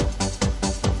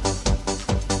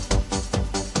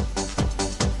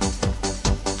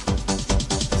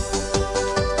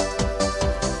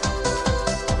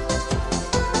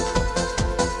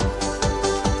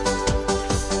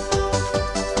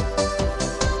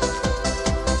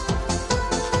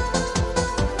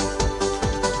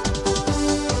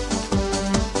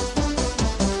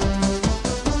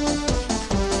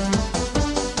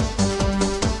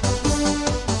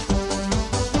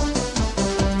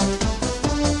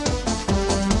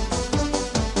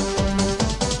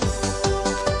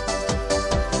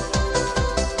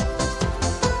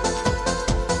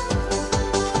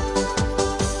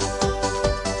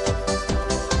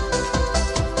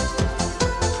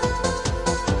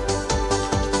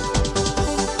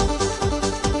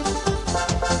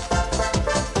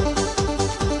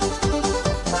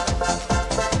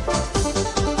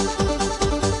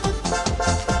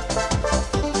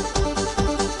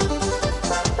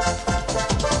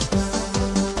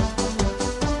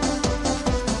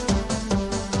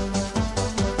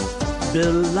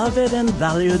Beloved and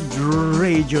valued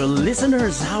radio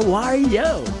listeners, how are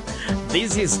you?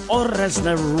 This is Oras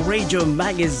na Radio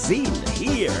Magazine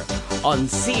here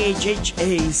on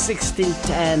CHHA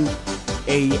 1610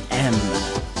 AM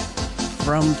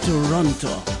from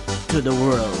Toronto to the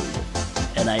world.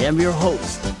 And I am your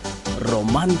host,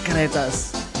 Roman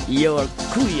Caretas, your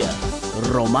Kuya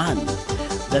Roman.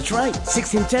 That's right,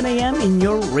 1610 AM in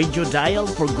your radio dial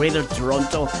for Greater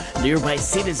Toronto, nearby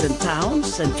cities and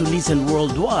towns, and to listen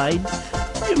worldwide,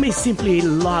 you may simply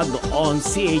log on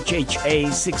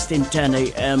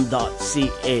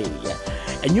chha1610am.ca.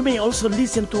 And you may also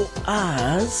listen to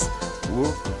us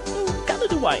kind of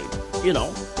the wide,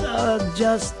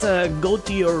 just go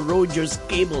to your Rogers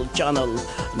Cable Channel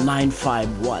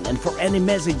 951. And for any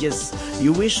messages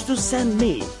you wish to send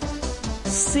me,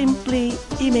 simply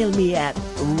email me at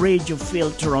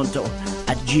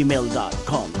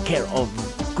radiofieldtoronto@gmail.com, care of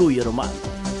Kuya Roman.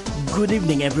 Good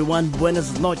evening everyone,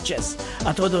 buenas noches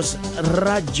a todos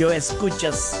radio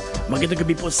escuchas. Magandang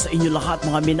gabi po sa inyo lahat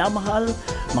mga minamahal,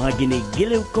 mga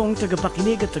ginigiliw kong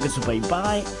tagapakinig at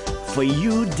tagasubaybay. For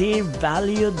you dear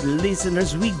valued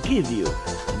listeners, we give you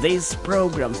this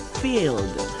program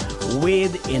filled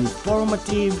with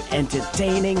informative,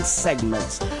 entertaining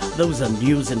segments. Those are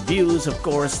news and views, of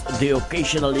course, the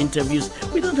occasional interviews.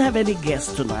 We don't have any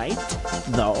guests tonight,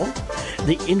 though.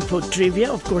 The info trivia,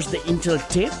 of course, the Intel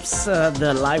tips,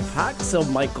 the life hacks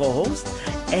of my co-host,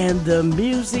 and the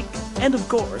music, and of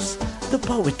course, the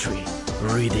poetry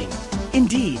reading.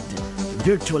 Indeed,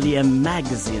 virtually a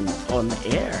magazine on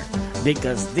air,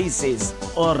 because this is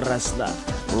Oras na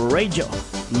Radio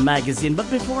Magazine.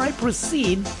 But before I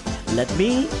proceed, let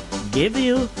me give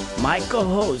you my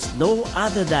co-host, no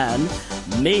other than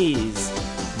Ms.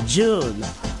 June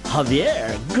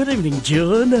Javier. Good evening,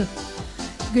 June.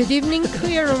 Good evening,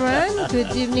 Kuya Roman.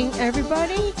 Good evening,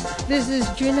 everybody. This is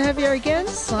June Javier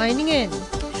again, signing in.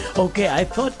 Okay, I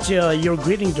thought you're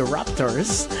greeting the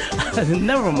Raptors.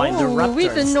 Never mind the Raptors.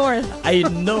 We the North. I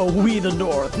know, we the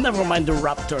North. Never mind the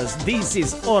Raptors. This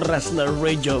is Oras na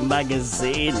Radio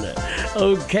Magazine.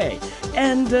 Okay,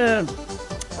 and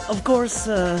of course,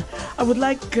 I would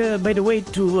like, by the way,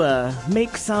 to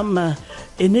make some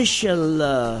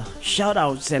initial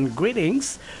shout-outs and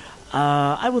greetings.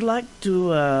 I would like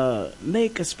to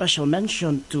make a special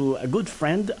mention to a good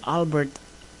friend, Albert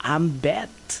Ambet.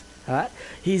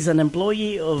 He's an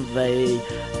employee of a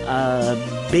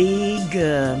big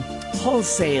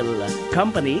wholesale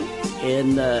company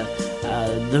in the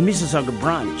Mississauga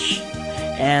branch.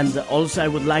 And also I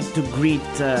would like to greet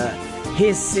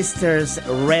his sisters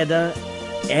Reda,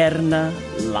 Erna,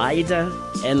 Lida,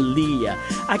 and Leah.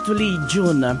 Actually,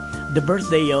 June, the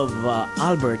birthday of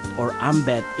Albert or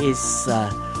Ambet is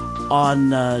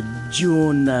on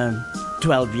June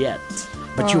 12 yet.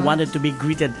 But you wanted to be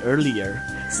greeted earlier.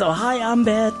 So, hi,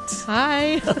 Ambet.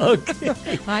 Hi. Okay.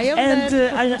 Hi, Ambet.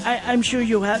 And I'm sure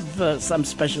you have some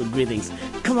special greetings.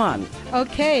 Come on.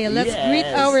 Okay, let's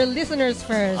greet our listeners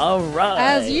first. All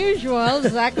right. As usual,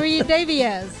 Zachary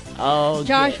Davies, Okay.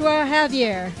 Joshua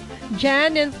Javier,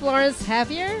 Jan and Florence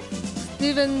Javier,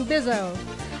 Stephen Bizzo,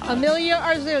 Amelia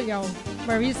Arzillo,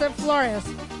 Marisa Flores,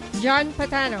 John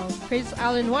Patano, Chris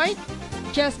Allen White,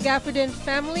 Jess Gaffordin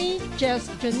family, Jess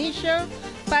Janisha,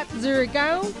 Pat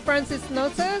Zurigao, Francis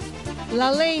Notas,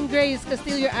 Lalaine Grace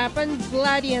Castillo Apan,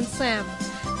 Vladdy and Sam,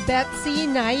 Betsy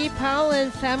Nai Powell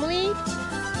and family,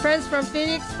 friends from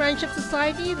Phoenix Friendship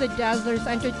Society, the Dazzlers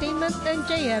Entertainment, and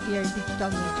J. Javier Digital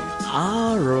Media.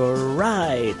 All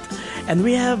right. And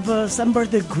we have some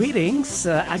birthday greetings.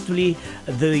 Actually,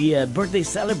 the birthday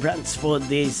celebrants for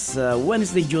this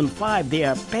Wednesday, June 5, they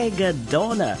are Pega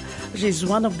Donna. She's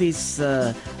one of these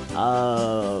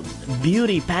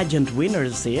beauty pageant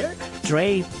winners here.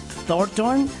 Trey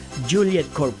Thornton,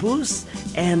 Juliet Corpus,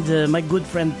 and my good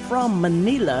friend from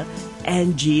Manila,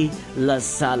 Angie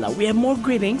Lasala. We have more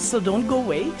greetings, so don't go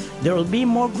away. There will be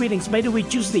more greetings. By the way,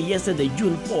 Tuesday, yesterday,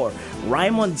 June 4,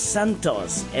 Raymond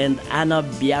Santos and Ana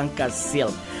Bianca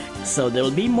Silk. So there will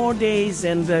be more days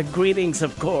and greetings,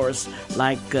 of course,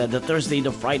 like the Thursday,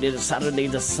 the Friday, the Saturday,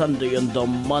 the Sunday, and the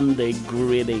Monday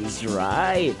greetings,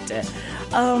 right?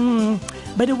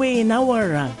 By the way, in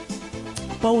our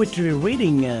poetry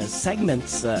reading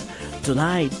segments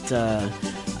tonight,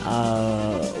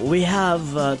 we have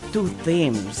two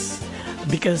themes,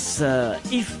 because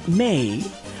if May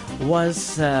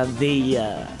was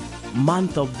the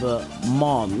month of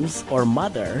moms or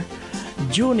mother,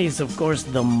 June is of course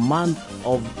the month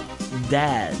of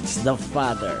dads, the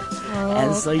father.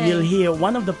 And so you'll hear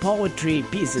one of the poetry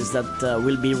pieces that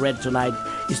will be read tonight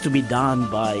is to be done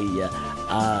by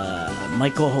my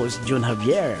co-host June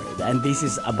Javier, and this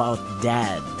is about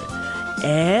dad.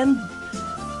 And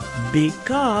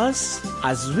because,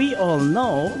 as we all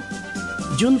know,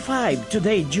 June 5,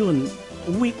 today, June,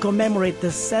 we commemorate the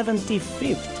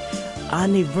 75th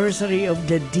anniversary of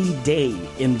the D-Day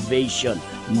invasion,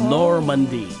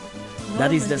 Normandy.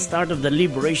 That is the start of the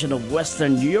liberation of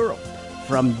Western Europe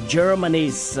from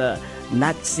Germany's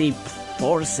Nazi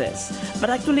forces. But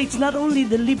actually, it's not only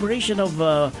the liberation of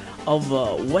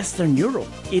Western Europe.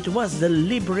 It was the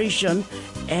liberation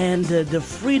and the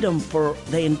freedom for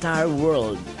the entire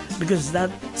world, because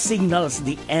that signals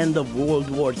the end of World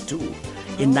War II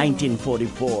in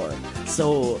 1944.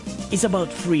 So it's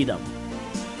about freedom.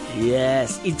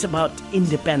 Yes, it's about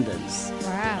independence.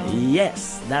 Wow.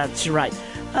 Yes, that's right.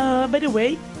 By the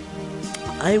way,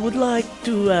 I would like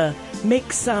to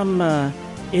make some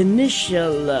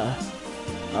initial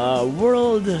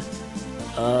world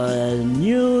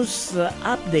news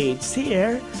updates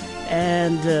here.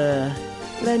 And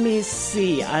let me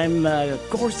see. I'm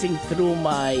coursing through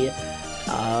my...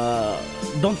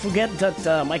 don't forget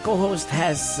that my co-host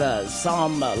has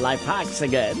some life hacks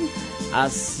again.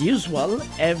 As usual,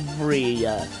 every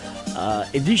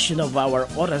edition of our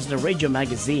Oras de Radio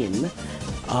magazine.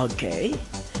 Okay.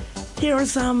 Here are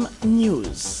some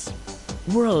news.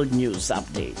 World news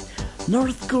update.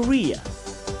 North Korea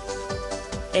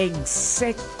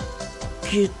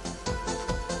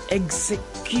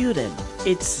executed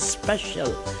its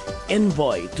special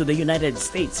envoy to the United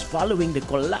States following the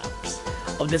collapse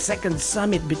of the second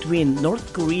summit between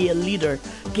North Korea leader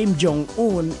Kim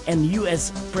Jong-un and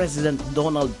U.S. President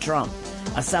Donald Trump,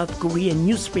 a South Korean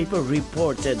newspaper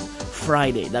reported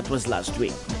Friday. That was last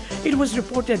week. It was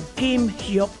reported Kim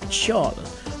Hyok-chol,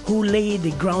 who laid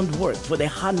the groundwork for the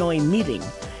Hanoi meeting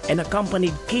and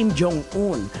accompanied Kim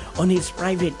Jong-un on his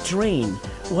private train,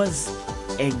 was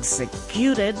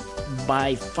executed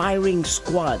by firing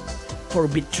squad for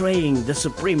betraying the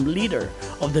supreme leader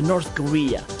of the North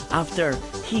Korea after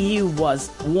he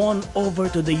was won over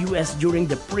to the U.S. during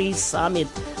the pre-summit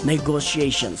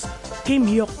negotiations. Kim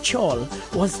Hyok-chol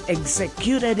was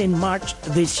executed in March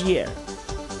this year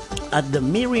at the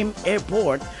Mirim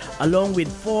Airport along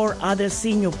with 4 other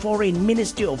senior foreign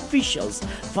ministry officials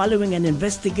following an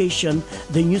investigation,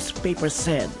 the newspaper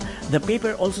said. The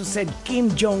paper also said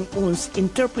Kim Jong-un's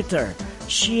interpreter,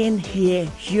 Shin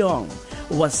Hye-hyung,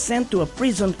 was sent to a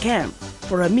prison camp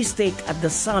for a mistake at the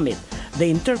summit. The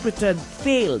interpreter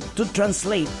failed to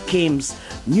translate Kim's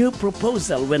new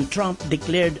proposal when Trump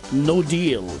declared no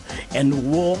deal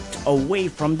and walked away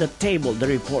from the table, the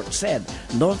report said.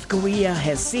 North Korea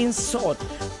has since sought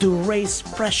to raise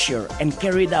pressure and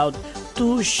carried out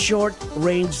 2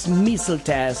 short-range missile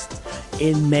tests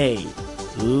in May.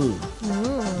 Ooh.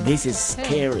 This is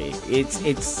scary.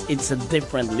 It's a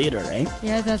different leader, eh?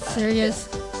 Yeah, that's serious.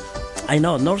 I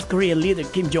know North Korean leader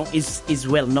Kim Jong is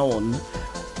well known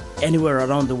anywhere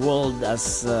around the world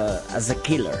as a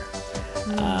killer.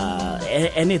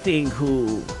 Anything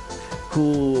who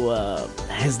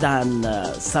has done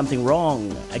something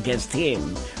wrong against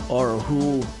him, or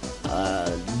who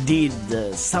did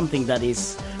something that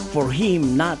is for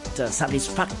him not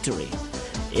satisfactory,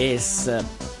 is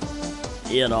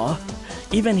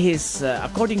even his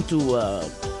according to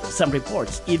some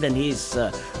reports, even his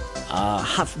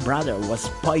half brother was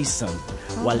poisoned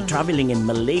while traveling in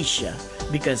Malaysia,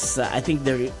 because I think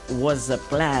there was a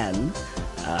plan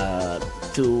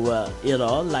to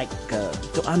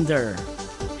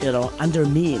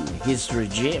undermine his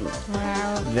regime.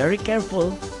 Wow. Very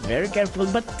careful.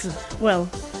 But well,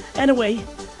 anyway,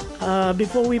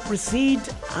 before we proceed,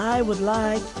 I would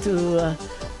like to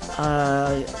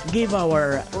give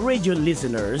our radio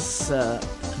listeners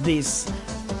this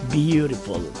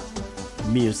beautiful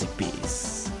music piece.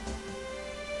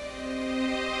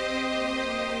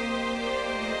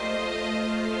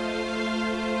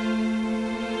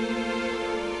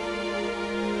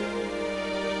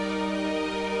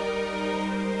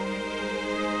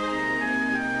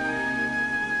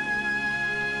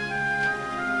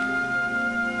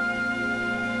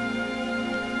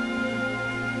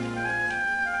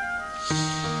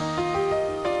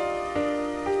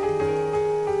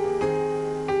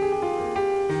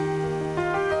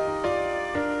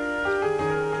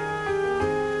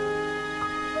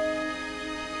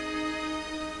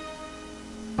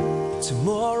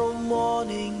 Tomorrow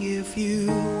morning, if you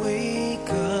wake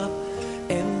up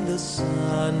and the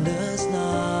sun does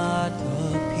not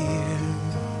appear,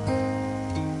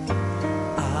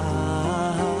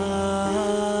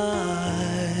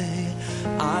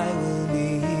 I will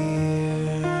be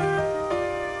here.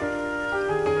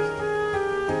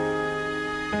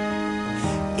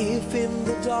 If in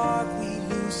the dark we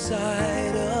lose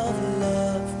sight of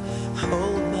love,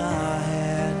 hold my hand.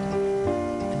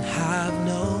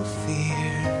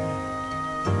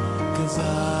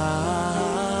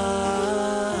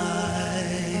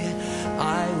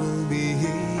 I will be here.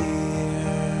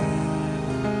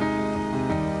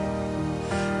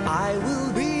 I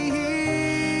will be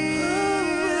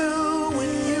here when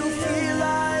you feel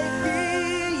like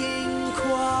being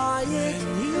quiet.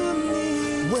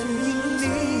 When you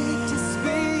need to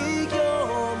speak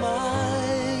your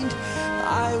mind,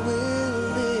 I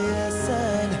will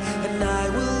listen and I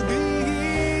will be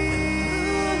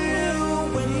here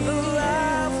when the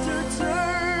laughter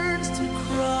turns to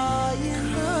crying.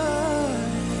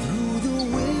 Through the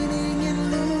winning and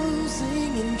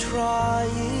losing and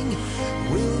trying,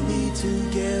 we'll be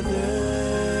together.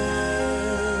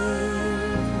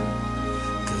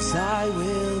 'Cause I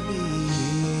will be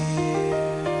here.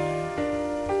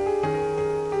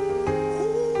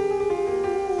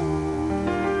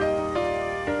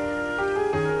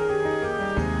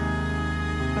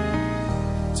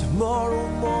 Tomorrow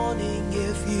morning,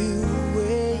 if you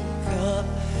wake up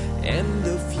and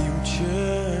the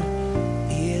future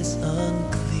is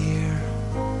unclear,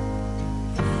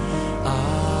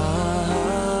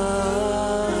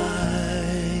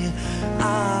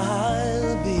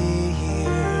 I'll be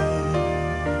here.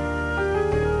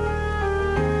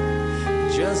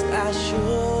 Just as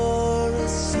sure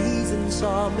as seasons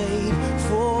are made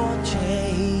for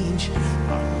change,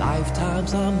 our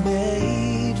lifetimes are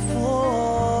made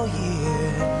for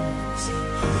years.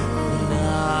 And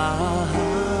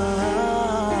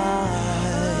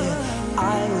I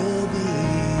will be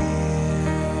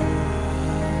here.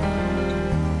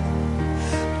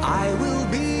 I will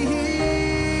be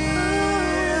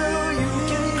here. You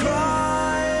can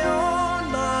cry on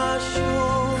my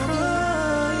shoulder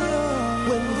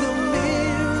when the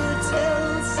mirror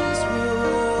tells us we're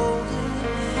older.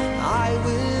 I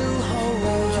will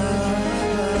hold you.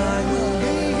 I will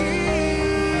be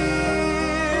here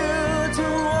to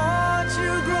watch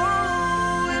you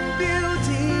grow in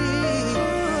beauty.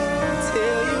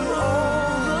 Tell you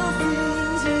all the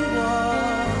things you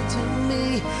are to me.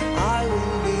 I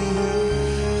will be here.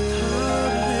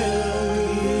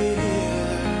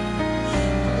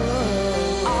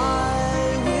 I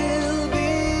will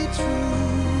be true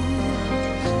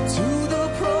to the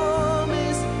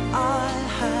promise I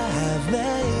have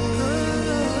made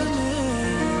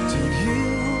to you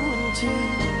and to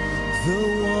the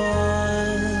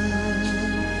one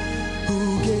who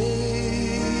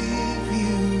gave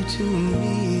you to me.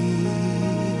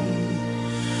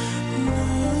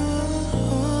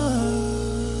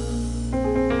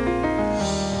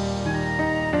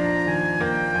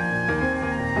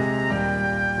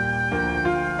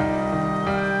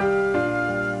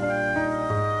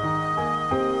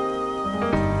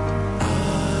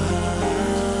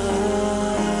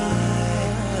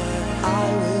 I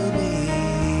will be here.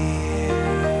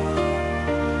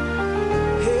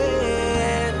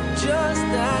 And just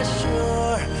as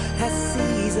sure as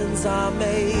seasons are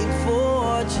made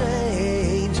for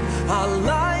change, our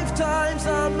lifetimes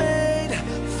are made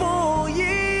for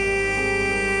years.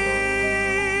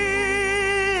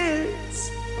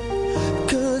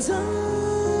 'Cause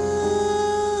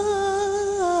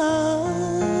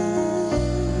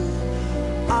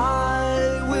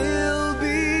I will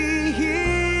be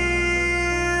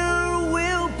here.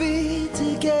 We'll be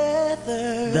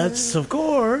together. That's, of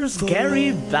course,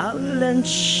 Gary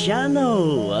Valenciano.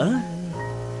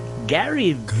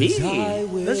 Gary V.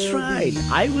 That's right.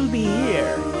 I will be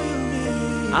here.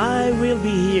 I will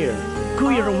be here.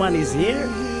 Kuya Roman is here.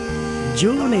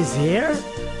 June is here.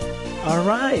 All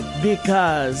right,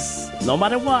 because no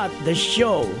matter what, the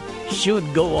show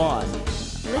should go on.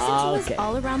 Listen to us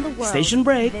all around the world. Station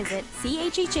break. Visit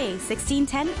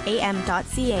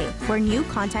chha1610am.ca for new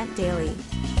content daily.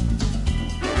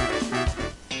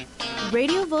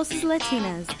 Radio Voces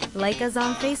Latinas. Like us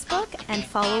on Facebook and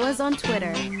follow us on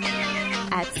Twitter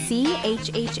at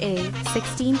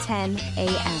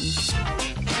CHHA1610AM.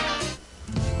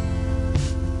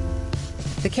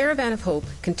 The Caravan of Hope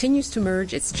continues to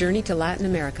merge its journey to Latin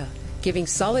America, giving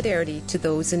solidarity to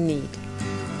those in need.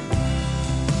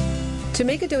 To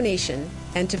make a donation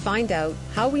and to find out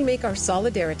how we make our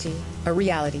solidarity a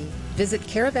reality, visit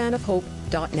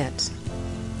caravanofhope.net.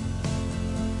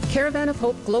 Caravan of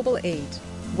Hope Global Aid,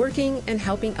 working and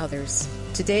helping others,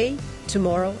 today,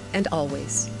 tomorrow, and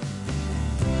always.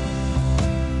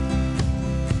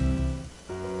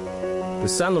 The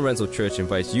San Lorenzo Church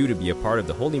invites you to be a part of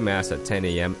the Holy Mass at 10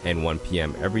 a.m. and 1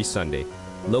 p.m. every Sunday,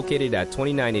 located at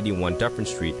 2981 Dufferin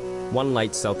Street, one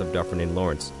light south of Dufferin in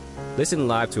Lawrence. Listen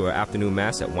live to our afternoon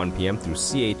Mass at 1 p.m. through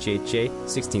CHHA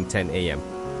 1610 a.m.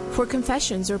 For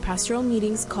confessions or pastoral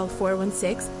meetings, call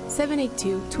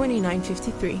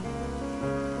 416-782-2953.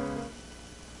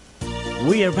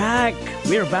 We're back.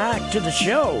 We're back to the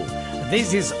show.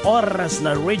 This is Oras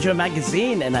na Radio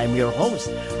Magazine, and I'm your host,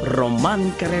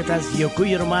 Roman Caretas,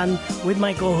 Yokuy Roman, with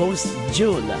my co-host,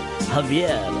 June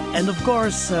Javier. And of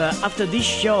course, after this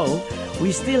show,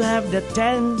 we still have the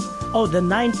 9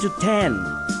 to 10,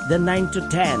 the 9 to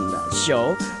 10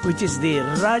 show, which is the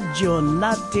Radyo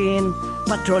Natin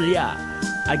Patrolya.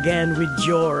 Again, with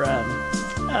your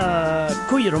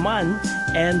Kuy Roman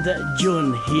and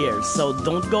June here. So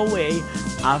don't go away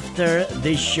after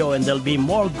this show, and there'll be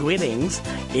more greetings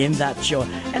in that show.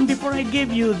 And before I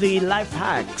give you the life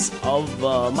hacks of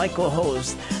my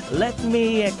co-host, let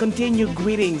me continue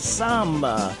greeting some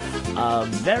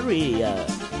very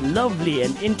lovely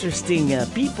and interesting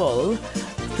people.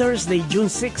 Thursday, June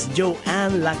 6,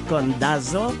 Joanne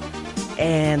Lacondazo,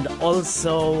 and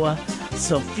also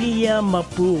Sofia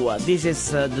Mapua. This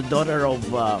is the daughter of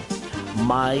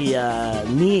my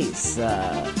niece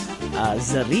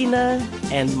Zarina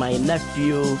and my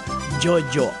nephew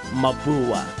Jojo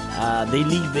Mapua. They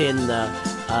live in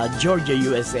Georgia,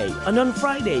 USA. And on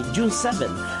Friday, June 7,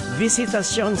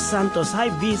 Visitacion Santos. Hi,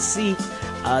 VC.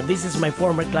 This is my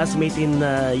former classmate in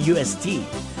UST.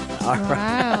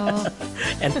 Wow.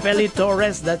 And Feli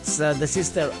Torres, that's the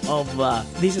sister of,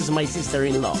 this is my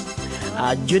sister-in-law.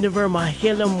 Juniper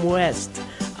Mahilam West,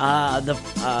 the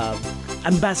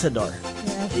ambassador.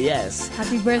 Yes.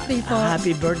 Happy birthday po.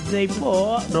 Happy birthday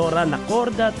po, Rora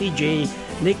Nacorda, TJ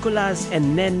Nicolas,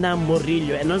 and Nena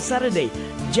Murillo. And on Saturday,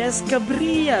 Jessica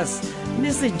Brias,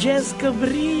 Mr. Jessica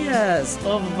Brias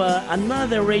of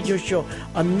another radio show,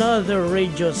 another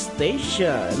radio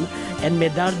station, and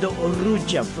Medardo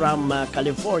Orucha from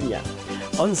California.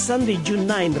 On Sunday, June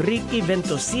 9, Ricky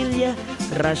Ventosilia,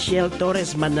 Rachel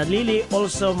Torres Manalili,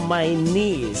 also my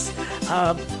niece.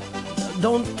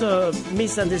 Don't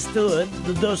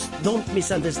don't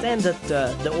misunderstand that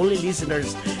the only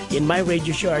listeners in my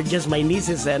radio show are just my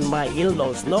nieces and my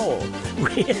in-laws. No,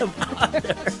 we have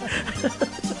other.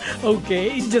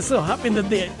 Okay, it just so happened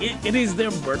that it is their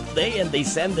birthday, and they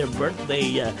send their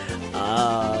birthday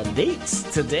dates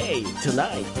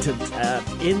tonight,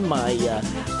 in my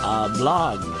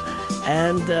blog.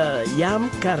 And Yam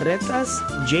Carretas,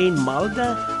 Jane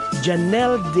Malda,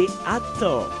 Janelle De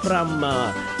Ato from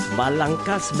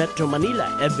Balangkas, Metro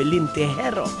Manila, Evelyn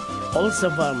Tejero, also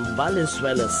from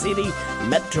Valenzuela City,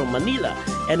 Metro Manila.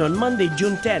 And on Monday,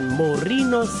 June 10,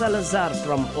 Morino Salazar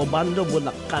from Obando,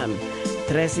 Bulacan,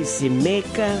 Tracy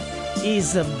Simeca,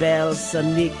 Isabel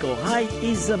Sanico. Hi,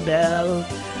 Isabel.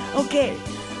 Okay,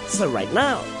 so right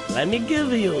now, let me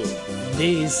give you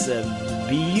these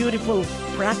beautiful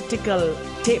practical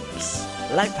tips,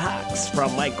 life hacks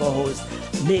from my co-host,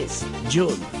 Miss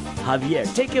June Javier.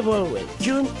 Take it away,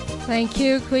 June. Thank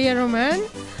you, Kuya Roman.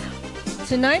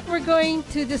 Tonight we're going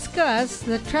to discuss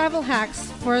the travel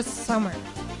hacks for summer.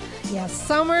 Yes,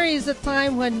 summer is the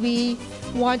time when we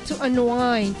want to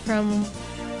unwind from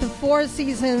the 4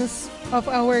 seasons of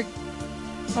our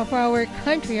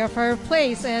country, of our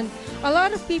place, and a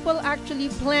lot of people actually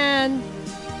plan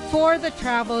for the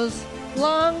travels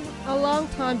a long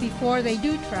time before they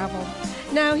do travel.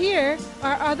 Now here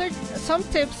are some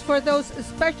tips for those,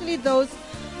 especially those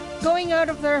going out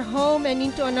of their home and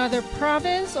into another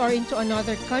province or into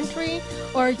another country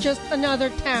or just another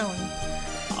town.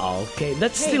 Okay,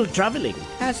 that's still traveling.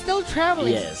 Still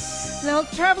traveling. Yes. Now,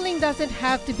 traveling doesn't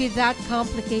have to be that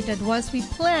complicated once we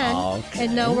plan,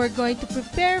 and now we're going to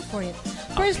prepare for it.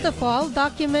 First of all,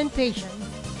 documentation.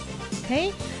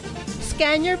 Okay?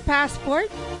 Scan your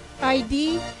passport,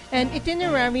 ID, and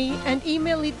itinerary and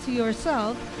email it to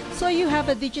yourself so you have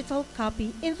a digital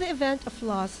copy in the event of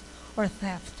loss or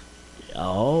theft.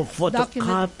 Oh,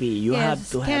 photocopy. You have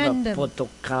to have a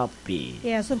photocopy.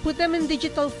 Yes, and put them in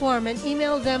digital form and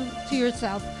email them to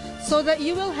yourself so that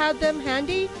you will have them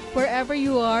handy wherever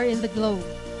you are in the globe.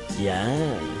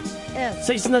 Yeah. Yes.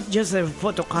 So it's not just a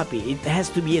photocopy. It has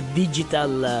to be a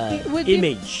digital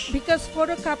image. Because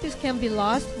photocopies can be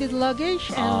lost with luggage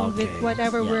and with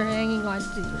whatever we're hanging on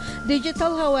to.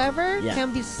 Digital, however,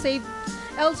 can be saved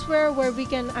elsewhere where we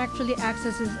can actually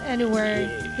access it anywhere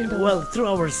in the world. Well, through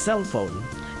our cell phone.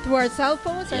 Through our cell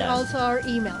phones and also our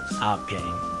emails.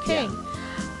 Okay.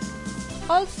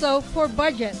 Also, for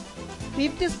budget.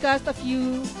 We've discussed a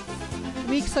few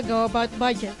weeks ago about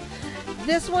budget.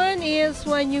 This one is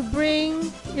when you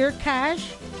bring your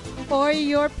cash or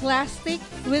your plastic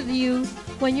with you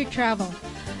when you travel.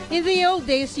 In the old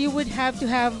days, you would have to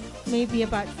have maybe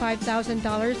about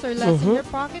 $5,000 or less in your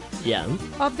pocket Yeah.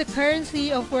 of the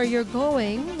currency of where you're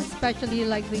going, especially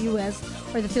like the US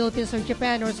or the Philippines or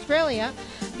Japan or Australia.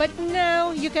 But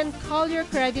now you can call your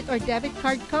credit or debit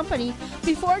card company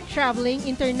before traveling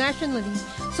internationally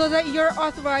so that you're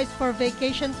authorized for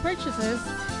vacation purchases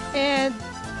and,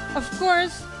 of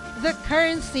course, the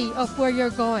currency of where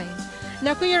you're going.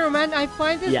 Now, Kuya Roman, I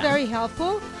find this Yeah. very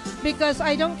helpful because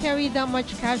I don't carry that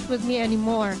much cash with me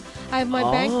anymore. I have my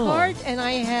bank Oh. card and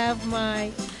I have my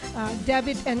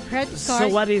debit and credit So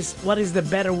card. what is the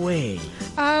better way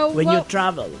when Well, you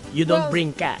travel? You don't well,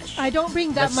 bring cash. I don't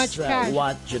bring that That's much cash.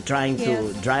 what you're trying to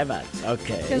Yes. drive at.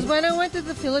 Okay. Because when I went to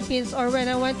the Philippines or when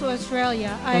I went to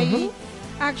Australia, I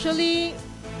actually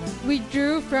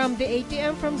withdrew from the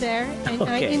ATM from there and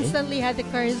I Okay. instantly had the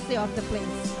currency of the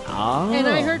place. Oh. And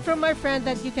I heard from my friend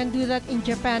that you can do that in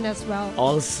Japan as well.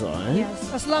 Also, eh? Yes,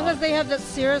 as long as they have that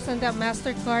Cirrus and that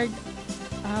MasterCard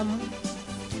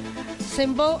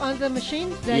symbol on the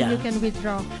machine, then Yeah. you can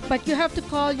withdraw. But you have to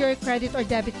call your credit or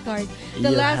debit card.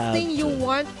 The You last have thing you to.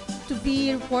 want to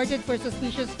be reported for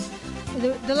suspicious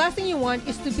the last thing you want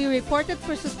is to be reported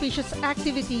for suspicious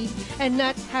activity and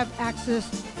not have access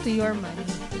to your money.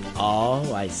 Oh,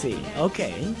 I see.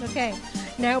 Okay. Okay,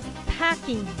 now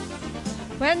packing.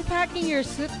 When packing your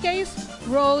suitcase,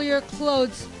 roll your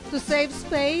clothes to save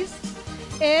space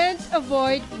and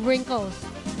avoid wrinkles.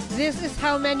 This is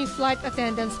how many flight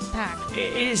attendants pack.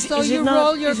 So you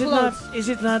roll your clothes. Is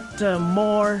it not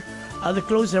more? The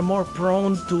clothes are more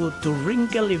prone to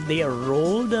wrinkle if they are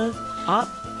rolled up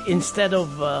instead of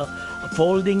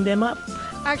folding them up.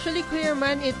 Actually, Clear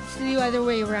Man, it's the other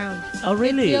way around. Oh,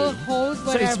 really? It will hold So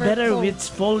whatever it's better if folds. it's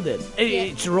folded.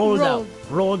 Yeah. It's rolled Rolled. up.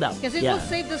 Rolled up. Because it Yeah. will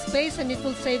save the space and it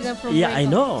will save them from Yeah, I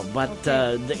wrinkles. know, but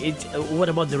Okay. what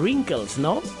about the wrinkles?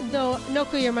 No. No,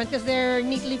 Clear Man, because they're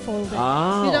neatly folded.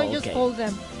 Ah, You don't just okay. fold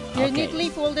them. You're Okay. neatly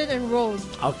folded and rolled.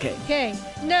 Okay. Okay,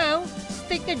 now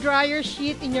stick a dryer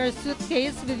sheet in your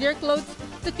suitcase with your clothes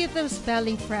to keep them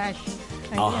smelling fresh.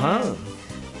 Uh-huh.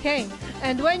 Okay,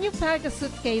 and when you pack a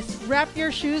suitcase, wrap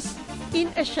your shoes in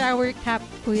a shower cap,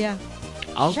 Kuya.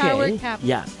 Okay. Shower cap.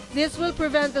 Yeah. This will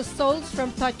prevent the soles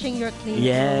from touching your clean clothes.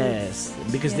 Yes,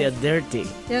 because they Yes. are dirty.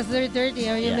 Yes, they're dirty,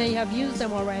 or you Yeah. may have used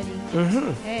them already.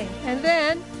 Mm-hmm. Okay, and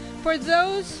then for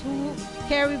those who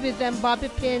carry with them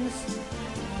bobby pins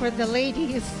for the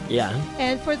ladies, Yeah.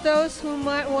 and for those who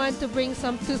might want to bring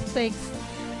some toothpicks,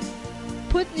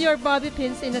 put your bobby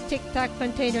pins in a Tic Tac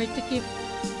container to keep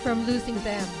from losing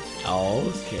them.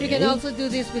 Okay. You can also do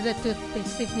this with the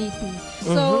toothpicks if need be.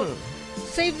 So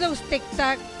save those Tic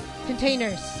Tac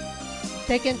containers.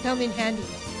 They can come in handy.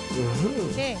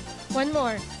 Okay, one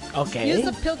more. Okay. Use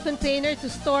a pill container to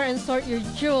store and sort your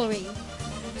jewelry.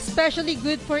 Especially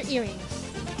good for earrings.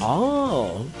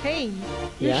 Oh. Hey,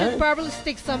 you Yeah. should probably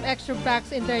stick some extra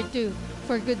backs in there too,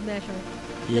 for good measure.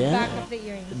 The Yeah. back of the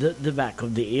earring. The back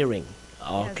of the earring.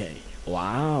 Okay.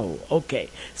 Wow. Okay.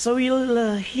 So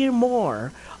you'll hear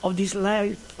more of these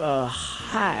life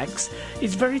hacks.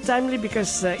 It's very timely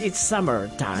because it's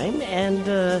summertime and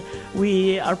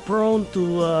we are prone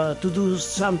to do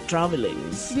some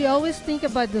travelings. We always think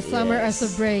about the summer as a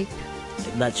Yes. break,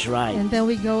 That's right. and then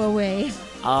we go away.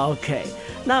 Okay.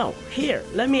 Now, here,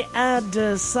 let me add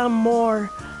some more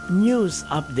news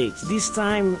updates, this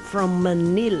time from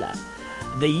Manila.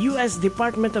 The U.S.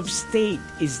 Department of State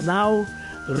is now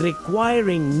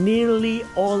requiring nearly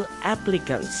all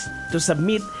applicants to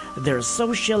submit their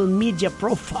social media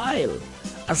profile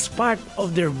as part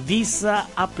of their visa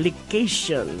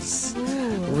applications.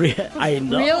 I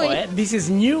know, Really? this is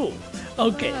new.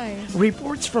 Okay. Why?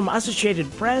 Reports from Associated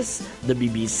Press, the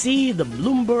BBC, the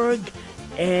Bloomberg,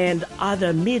 and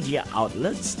other media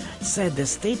outlets said the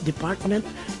State Department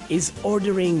is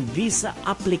ordering visa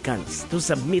applicants to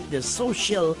submit their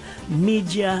social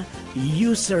media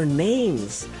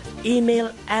usernames,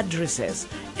 email addresses,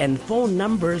 and phone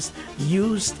numbers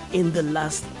used in the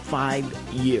last 5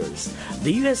 years.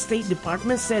 The U.S. State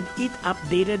Department said it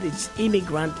updated its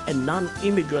immigrant and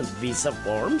non-immigrant visa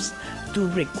forms to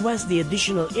request the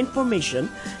additional information,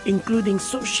 including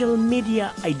social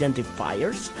media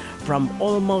identifiers, from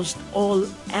almost all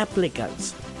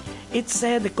applicants. It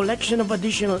said the collection of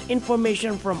additional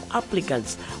information from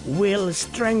applicants will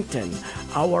strengthen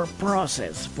our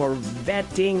process for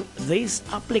vetting these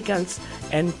applicants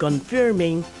and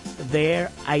confirming their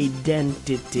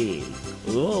identity.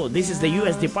 Oh, this is the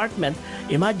U.S. Department.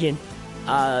 Imagine,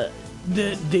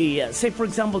 say for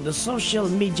example, the social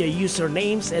media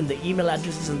usernames and the email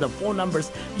addresses and the phone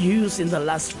numbers used in the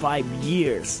last 5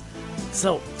 years.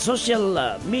 So social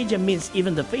media means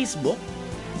even the Facebook,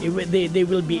 They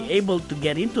will be able to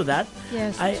get into that.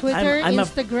 Yes, Twitter,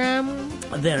 Instagram.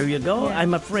 There you go. Yeah.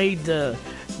 I'm afraid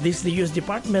this the U.S.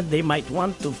 Department, they might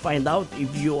want to find out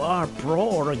if you are pro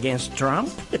or against Trump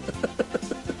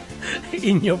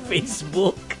in your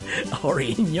Facebook, or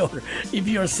if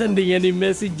you're sending any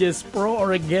messages pro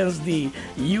or against the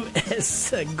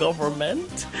U.S.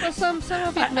 government. Well, some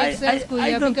of it makes sense, Kuya,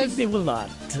 I don't because think they will not.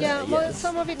 yeah, well, yes.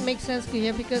 some of it makes sense,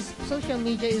 Kuya, because social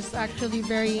media is actually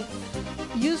very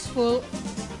useful,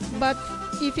 but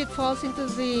if it falls into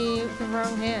the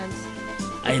wrong hands,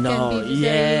 I it know. can be very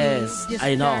Yes,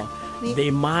 I know. distracting. They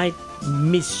might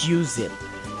misuse it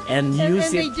and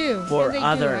use and it they do. for and they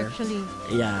other. do, actually.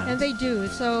 Yeah. And they do.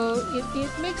 So it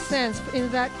makes sense in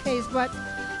that case, but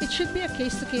it should be a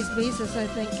case-to-case basis, I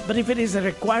think. But if it is a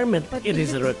requirement, But it is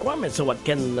is a requirement. So what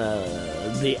can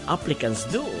the applicants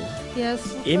do? Yes.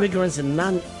 Immigrants and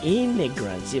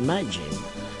non-immigrants, imagine.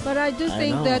 But I do I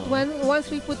think know. that once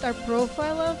we put our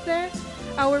profile out there,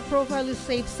 our profile is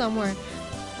safe somewhere.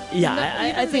 Yeah,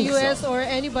 Even I think the US so. or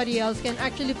anybody else can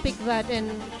actually pick that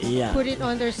and Yeah. put it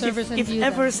on their servers and If view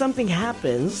ever them. something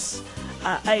happens,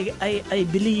 I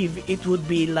believe it would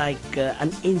be like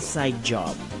an inside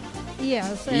job.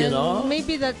 Yes, You and know?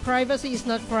 maybe that privacy is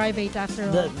not private after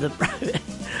all. The private.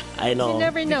 I know. You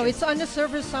never know. It's on the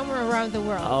server somewhere around the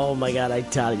world. Oh my God! I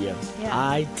tell you, Yeah.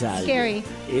 I tell Scary.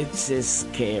 you, it's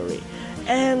scary.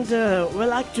 And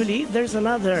well, actually, there's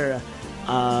another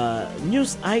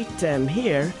news item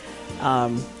here.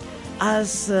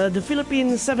 As the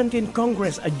Philippine 17th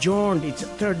Congress adjourned its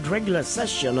third regular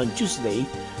session on Tuesday,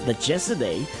 that's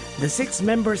yesterday, the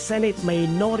six-member Senate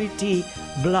minority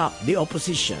bloc, the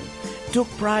opposition, took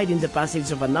pride in the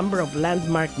passage of a number of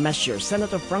landmark measures.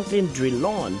 Senator Franklin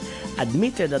Drilon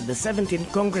admitted that the 17th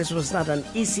Congress was not an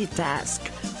easy task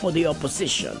for the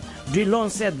opposition. Drilon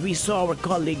said, "We saw our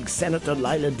colleague Senator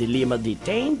Laila de Lima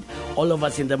detained. All of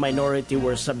us in the minority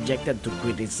were subjected to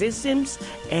criticisms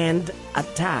and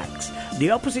attacks.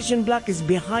 The opposition bloc is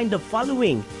behind the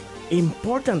following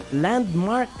important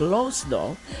landmark laws,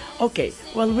 though." Okay,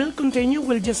 well, we'll continue.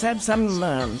 We'll just have some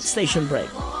station break.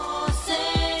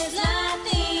 Voces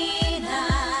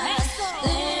Latinas,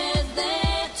 desde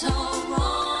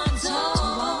Toronto's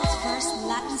first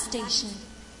Latin station.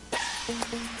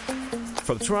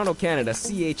 From Toronto, Canada,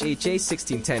 CHHA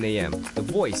 1610 AM, the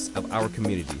voice of our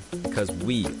community, because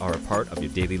we are a part of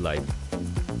your daily life.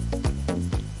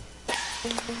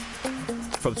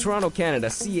 From Toronto, Canada,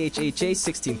 CHHA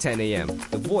 1610 AM,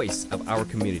 the voice of our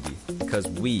community, because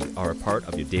we are a part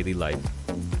of your daily life.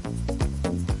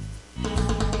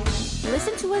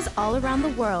 Listen to us all around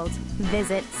the world.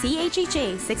 Visit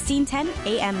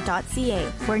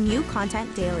chha1610am.ca for new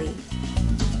content daily.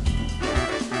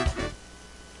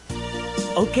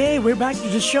 Okay, we're back to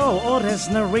the show,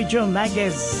 Oras na Radio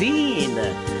Magazine.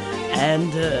 And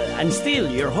I'm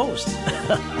still your host.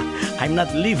 I'm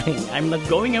not leaving. I'm not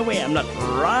going away. I'm not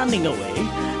running away.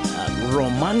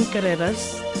 Roman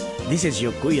Carreras. This is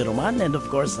your Kuya Roman. And of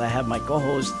course, I have my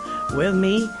co-host with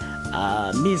me,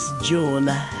 Miss June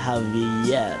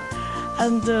Javier.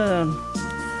 And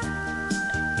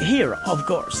here, of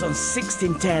course, on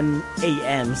 1610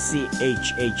 AM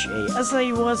CHHA, as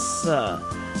I was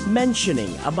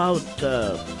mentioning about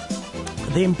the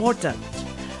important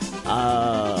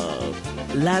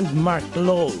landmark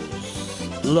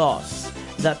laws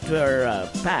that were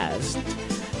passed.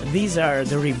 These are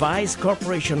the revised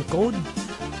Corporation Code,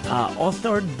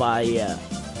 authored by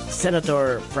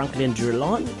Senator Franklin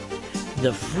Drilon,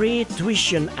 the Free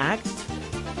Tuition Act,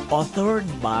 authored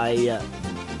by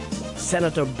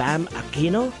Senator Bam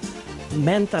Aquino,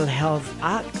 Mental Health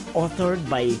Act, authored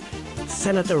by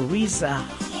Senator Risa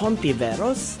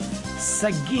Hontiveros,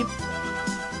 Sagip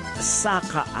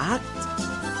Saka Act,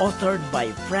 authored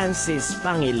by Francis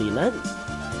Pangilinan.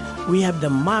 We have the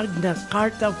Magna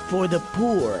Carta for the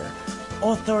Poor,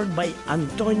 authored by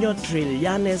Antonio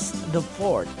Trillanes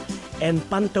IV, and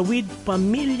Pantawid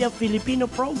Pamilya Filipino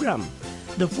Program,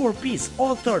 the 4-piece,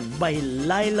 authored by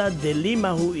Laila de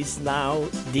Lima, who is now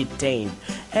detained.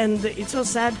 And it's so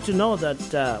sad to know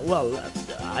that,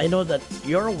 I know that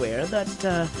you're aware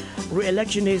that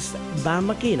re-electionist Bam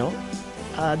Aquino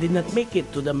did not make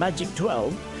it to the Magic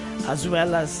 12, as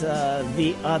well as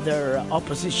the other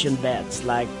opposition bets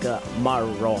like Mar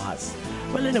Rojas.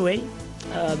 Well, anyway,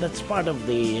 that's part of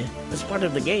the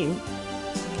game.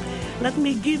 Let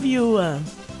me give you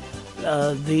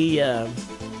the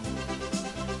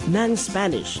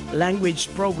non-Spanish language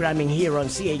programming here on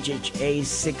CHHA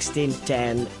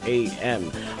 1610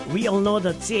 AM. We all know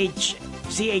that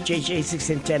CHHA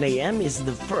 1610 AM is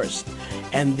the first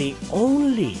and the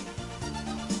only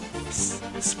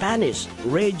Spanish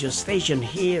radio station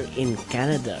here in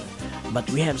Canada, but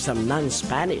we have some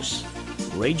non-Spanish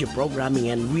radio programming,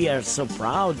 and we are so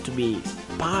proud to be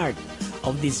part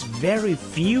of this very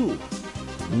few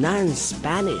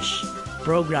non-Spanish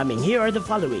programming. Here are the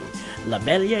following: La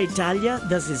Bella Italia,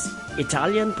 this is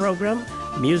Italian program,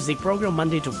 music program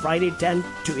Monday to Friday 10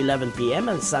 to 11 p.m.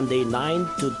 and Sunday 9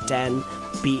 to 10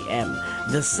 p.m.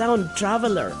 The Sound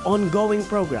Traveler ongoing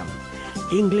program,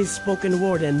 English spoken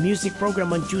word and music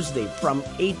program on Tuesday from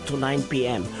 8 to 9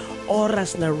 p.m.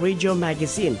 Oras na Radio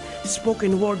Magazine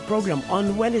spoken word program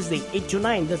on Wednesday 8 to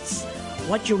 9. That's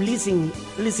what you're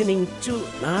listening to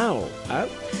now.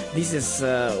 This is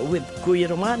with Kuya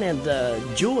Roman and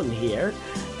June here,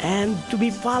 and to be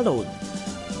followed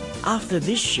after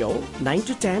this show 9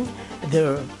 to 10,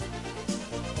 the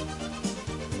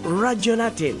Radyo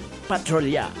Natin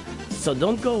Patrolya. So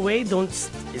don't go away, don't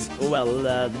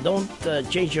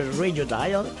change your radio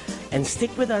dial, and stick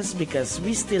with us because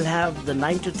we still have the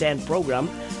 9 to 10 program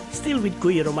still with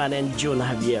Kuya Roman and June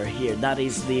Javier here. That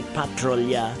is the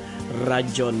Patrolya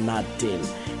Radyo Natin.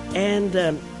 And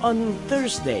on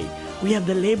Thursday, we have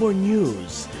the labor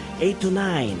news 8 to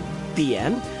 9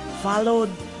 p.m. followed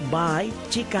by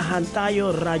Chikahan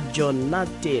Tayo Radyo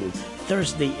Natin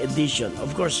Thursday edition.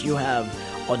 Of course, you have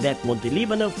Odette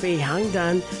Montelibano, Faye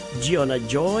Hangdan, Giona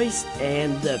Joyce,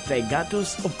 and Faye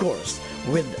Gatos, of course,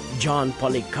 with John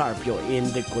Policarpio in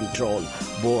the control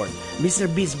board. Mr.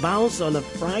 Beast Bounce on a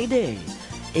Friday,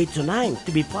 8 to 9,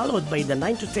 to be followed by the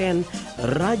 9 to 10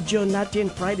 Radyo Natin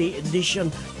Friday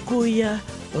edition, Kuya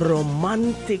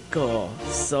Romantico.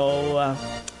 So,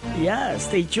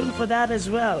 stay tuned for that as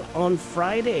well on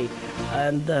Friday.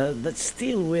 And that's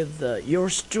still with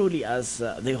yours truly as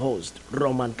the host,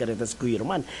 Roman Caretas Kuya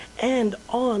Roman. And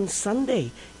on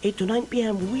Sunday, 8 to 9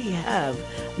 p.m., we have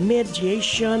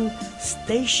Mediation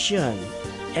Station.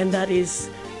 And that is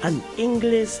an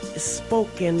English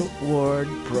spoken word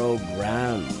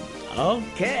program.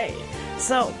 Okay.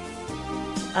 So,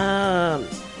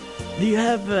 do you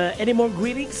have any more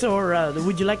greetings, or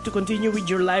would you like to continue with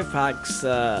your life hacks,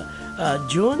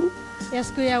 June?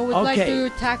 Yes, Kuya, I would like to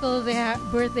tackle the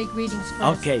birthday greetings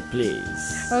first. Okay,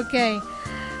 please. Okay.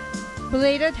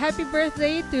 Belated happy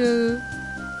birthday to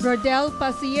Rodel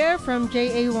Pasier from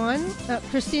JA1,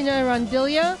 Christina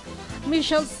Rondilla,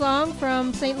 Michelle Song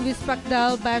from St. Louis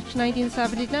Pacdal, batch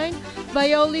 1979,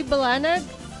 Violi Balanag,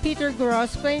 Peter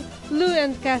Grospe, Lou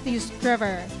and Kathy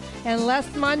Strever. And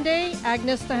last Monday,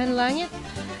 Agnes Tahanlangit.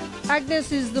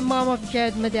 Agnes is the mom of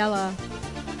Jed Medela.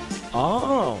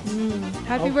 Oh.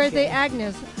 Happy birthday,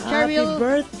 Agnes. Happy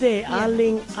birthday,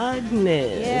 Aling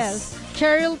Agnes. Yes.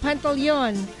 Cheryl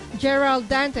Pantaleon, Gerald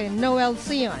Dante, Noel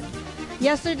Sion.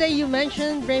 Yesterday, you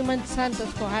mentioned Raymond Santos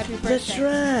for happy birthday. That's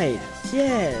right.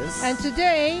 Yes. And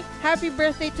today, happy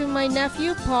birthday to my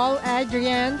nephew, Paul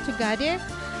Adrian Tugade.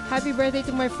 Happy birthday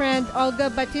to my friend Olga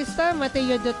Batista,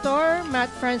 Mateo Doctor, Matt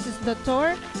Francis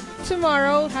Doctor.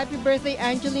 Tomorrow, happy birthday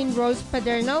Angeline Rose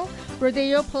Padernal,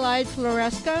 Rodeo Polite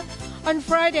Floresca. On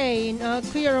Friday,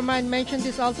 Kuya Roman mentioned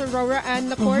this also, Rora Ann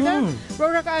Nacorda.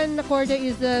 Rora Ann Nacorda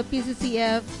is the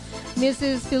PCCF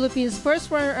Mrs. Philippines first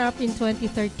runner-up in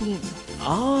 2013.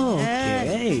 Oh,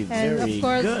 okay. And very of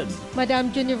course, good.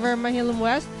 Madame Jennifer Mahilum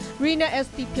West, Rina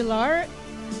St. Pilar.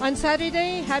 On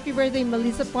Saturday, happy birthday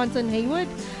Melissa Ponson Haywood,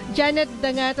 Janet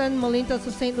Dangatan Molintos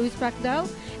of St. Louis Pacdal.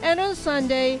 And on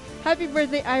Sunday, happy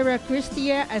birthday Ira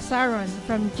Christia Asaron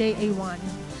from JA1.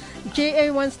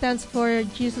 JA1 stands for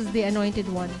Jesus the Anointed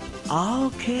One.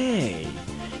 Okay.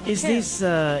 Is this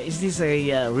a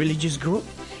religious group?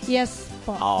 Yes,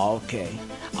 po. Okay.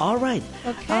 All right.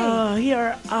 Okay.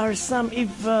 Here are some. If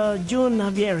June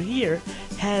Javier here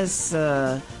has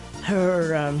her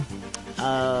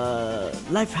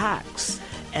life hacks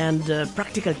and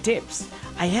practical tips,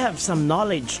 I have some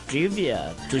knowledge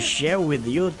trivia to share with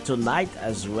you tonight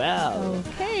as well.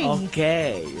 Okay.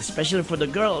 Okay. Especially for the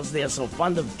girls, they are so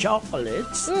fond of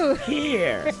chocolates. Ooh.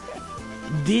 Here.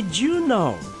 Did you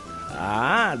know?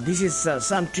 This is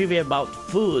some trivia about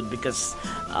food, because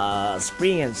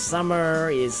spring and summer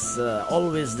is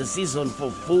always the season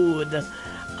for food.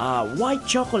 White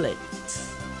chocolate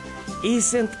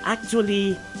isn't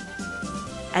actually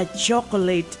a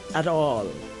chocolate at all.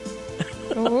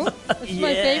 Oh, that's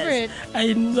my favorite.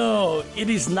 I know. It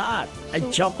is not a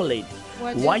chocolate.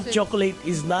 White chocolate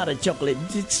is not a chocolate.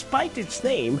 Despite its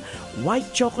name,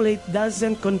 white chocolate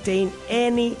doesn't contain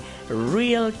any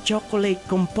real chocolate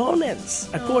components,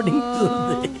 according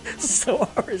to the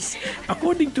source.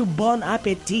 According to Bon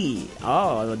Appetit.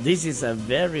 Oh, this is a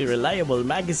very reliable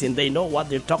magazine. They know what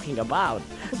they're talking about.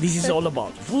 This is all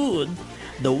about food.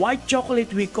 The white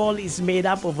chocolate we call is made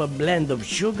up of a blend of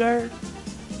sugar,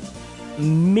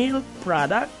 milk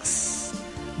products,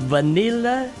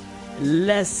 vanilla,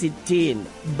 lecithin,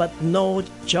 but no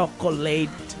chocolate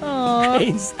Aw.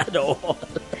 grains at all.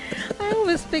 I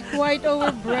always pick white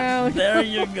over brown. There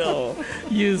you go.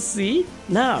 You see?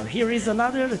 Now, here is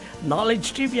another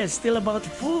knowledge trivia still about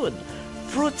food.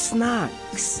 Fruit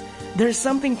snacks. There's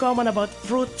something common about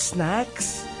fruit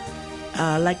snacks,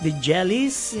 like the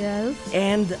jellies Yes.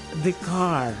 and the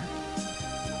car.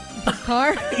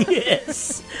 Car?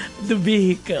 Yes, the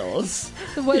vehicles.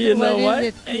 What- you know what what?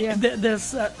 is it? Yeah.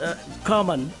 There's a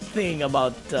common thing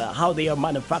about how they are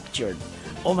manufactured.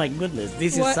 Oh my goodness,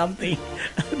 this is What? something.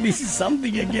 This is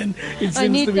something again. It I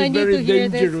seems need- to be I need very to hear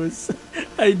this. dangerous.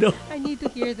 I know. I need to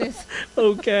hear this.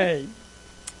 Okay.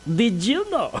 Did you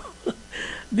know?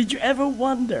 Did you ever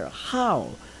wonder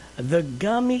how the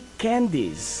gummy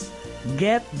candies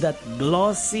get that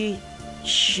glossy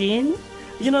sheen?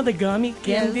 You know the gummy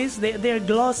candies? They're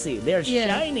glossy. They're Yes.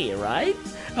 shiny, right?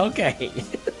 Okay.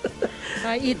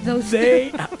 I eat those. They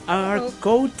too. are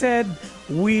coated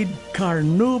with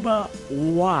carnauba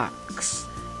wax.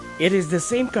 It is the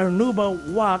same carnauba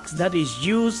wax that is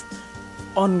used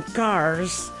on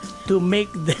cars to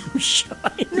make them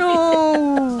shine.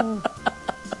 No.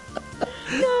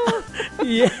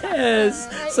 Yes.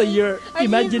 So you're I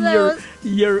imagine eat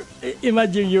you're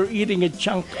imagine you're eating a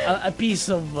chunk, a piece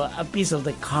of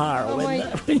the car Oh when my-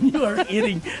 when you are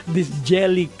eating these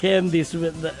jelly candies.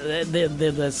 With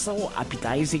they're so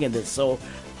appetizing and they're so.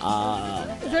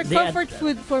 They're they are- comfort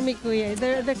food for me, Kuya.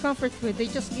 They're comfort food. They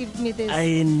just give me this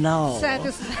I know.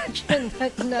 satisfaction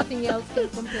that nothing else can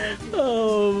compare to.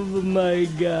 Oh my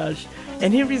gosh.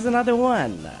 And here is another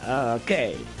one.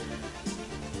 Okay.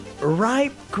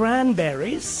 Ripe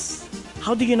cranberries.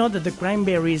 How do you know that the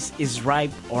cranberries is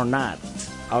ripe or not?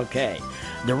 Okay.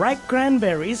 The ripe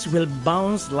cranberries will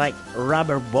bounce like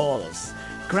rubber balls.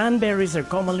 Cranberries are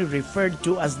commonly referred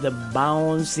to as the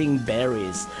bouncing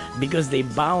berries because they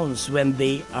bounce when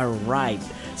they are ripe.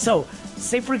 So,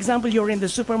 say for example you're in the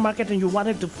supermarket and you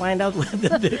wanted to find out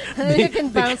whether You can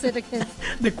bounce it against.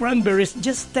 the cranberries,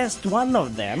 just test one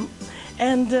of them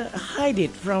and hide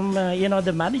it from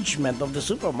the management of the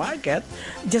supermarket.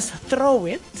 Just throw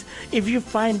it. If you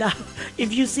find out,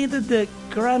 if you see that the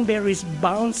cranberries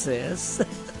bounces,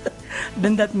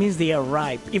 then that means they are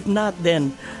ripe. If not,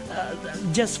 then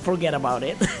just forget about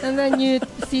it. And then you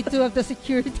see two of the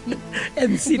security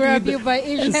And sit grab with you by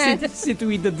each and hand. sit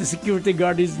with the security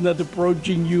guard is not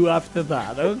approaching you after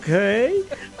that. Okay.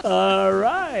 All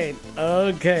right.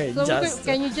 Okay. So just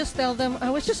can you just tell them, I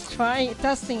was just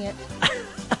testing it.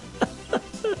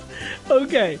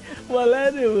 okay. Well,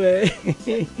 anyway,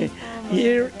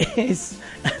 here is.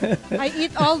 I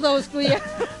eat all those, Kuya.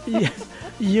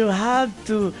 You have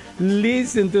to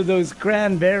listen to those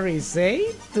cranberries, eh?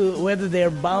 To whether they're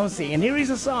bouncing. And here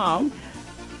is a song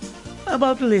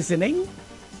about listening.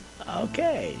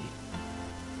 Okay.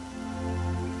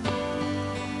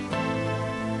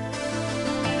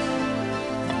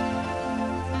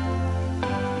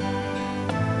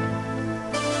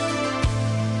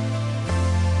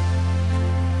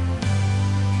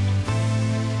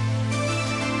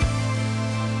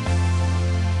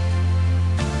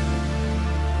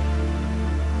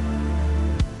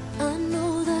 I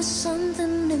know there's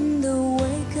something in the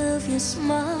wake of your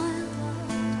smile.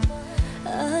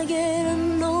 I get a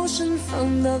notion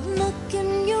from the look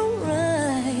in your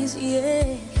eyes.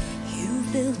 Yeah, you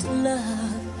built a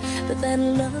love, but that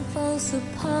love falls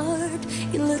apart.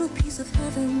 Your little piece of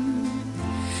heaven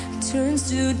turns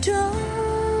to dark.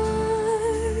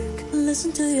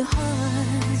 Listen to your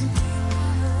heart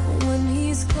when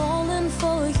he's calling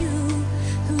for you.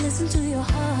 Listen to your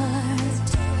heart.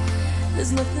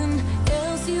 There's nothing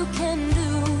else you can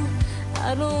do.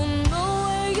 I don't know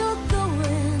where you're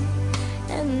going,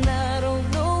 and I don't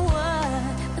know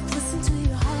why, but listen to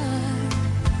your heart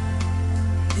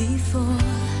before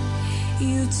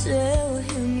you tell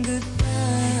him goodbye.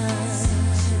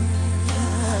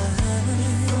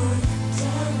 Before you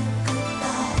tell him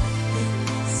goodbye,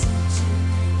 listen to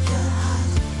your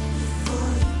heart.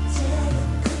 Before you tell him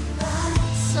goodbye.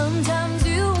 Sometimes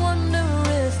you wonder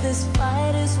if this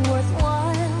fight is worthwhile.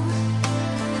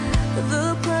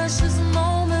 The precious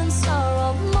moments are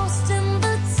almost in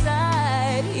the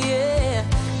tide. Yeah,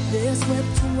 they're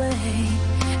swept away,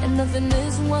 and nothing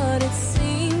is what it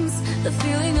seems. The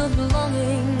feeling of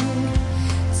belonging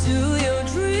to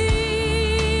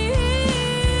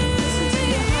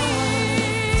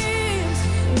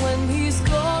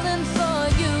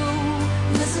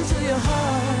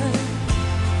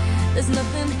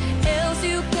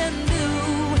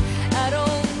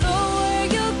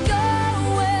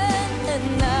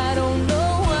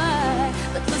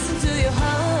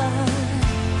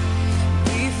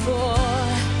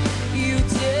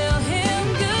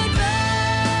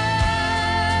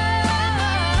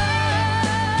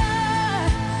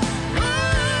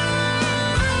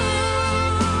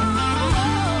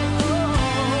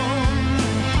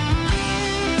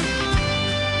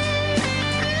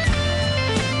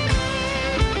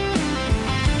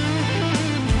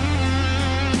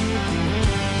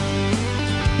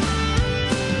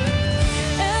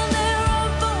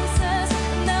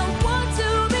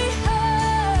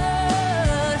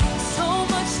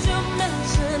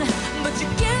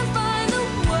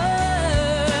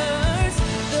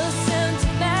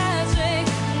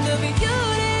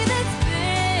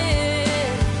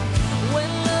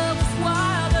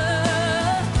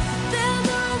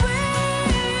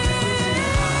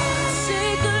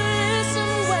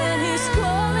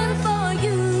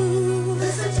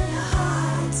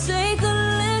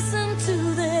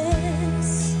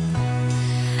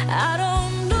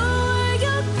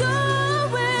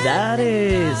That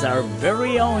is our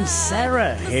very own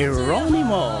Sarah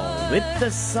Geronimo with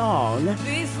the song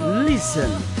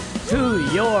Listen to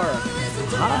Your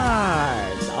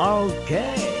Heart.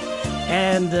 Okay.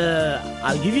 And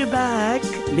I'll give you back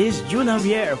Liz June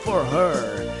Javier for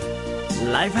her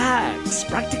life hacks,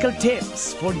 practical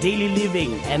tips for daily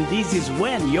living. And this is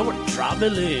when you're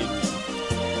traveling.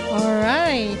 All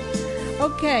right.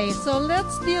 Okay, so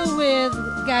let's deal with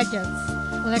gadgets,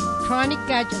 electronic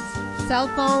gadgets, cell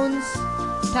phones,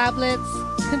 tablets,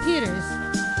 computers.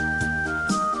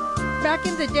 Back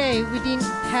in the day, we didn't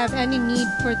have any need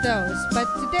for those. But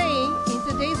today, in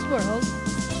today's world,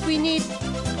 we need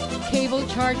cable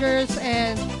chargers,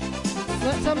 and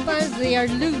sometimes they are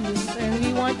loose, and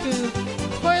we want to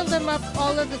coil them up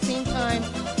all at the same time,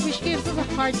 which gives us a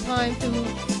hard time to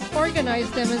organize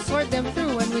them and sort them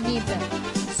through when we need them.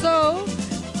 So,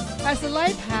 as a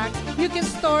life hack, you can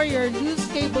store your loose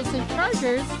cables and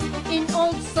chargers in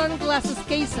old sunglasses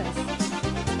cases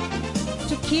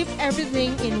to keep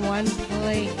everything in one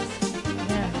place.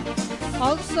 Yeah.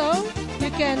 Also, you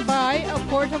can buy a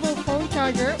portable phone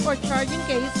charger or charging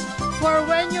case for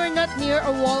when you're not near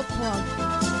a wall plug.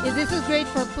 This is great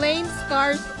for planes,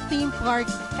 cars, theme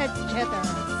parks, etc.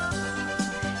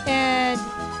 And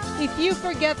if you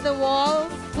forget the wall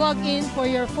plug-in for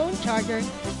your phone charger,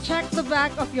 check the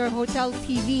back of your hotel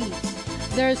TV.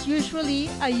 There's usually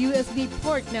a USB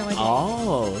port nowadays.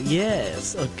 Oh,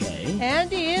 yes, okay. And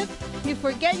if you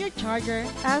forget your charger,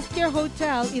 ask your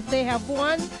hotel if they have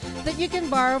one that you can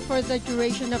borrow for the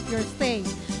duration of your stay.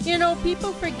 You know,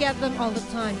 people forget them all the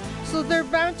time, so they're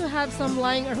bound to have some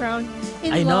lying around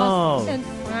in lost and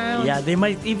found. Yeah, they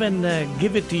might even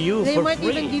give it to you They for might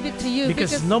free. even give it to you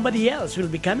because nobody else will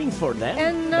be coming for them.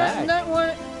 And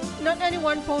not any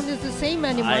one phone is the same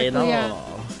anymore. I know. Kuya.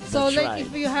 So That's like right.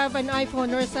 if you have an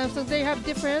iPhone or a Samsung, they have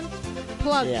different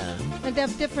plugs. Yeah. And they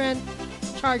have different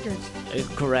chargers.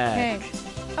 Correct. Okay.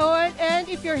 Oh, and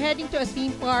if you're heading to a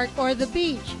theme park or the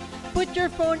beach, put your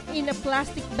phone in a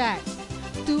plastic bag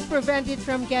to prevent it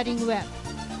from getting wet.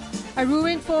 A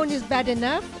ruined phone is bad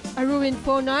enough. A ruined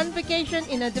phone on vacation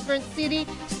in a different city,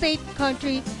 state,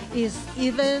 country is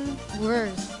even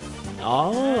worse.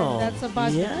 Oh, That's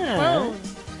about yeah. the phone.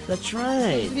 That's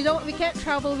right. We can't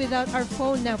travel without our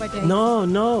phone nowadays.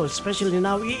 No, especially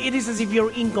now. It is as if you're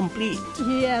incomplete.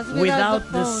 Yes, without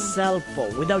the the phone. cell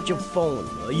phone, without your phone,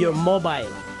 your mobile.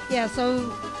 Yeah, so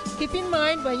keep in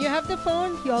mind, when you have the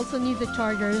phone, you also need the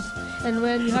chargers. And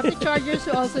when you have the chargers,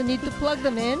 you also need to plug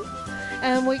them in.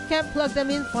 And we can't plug them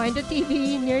in, find a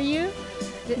TV near you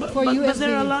for USB. But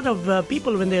there are a lot of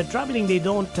people, when they're traveling, they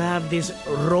don't have this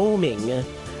roaming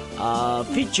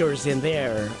features in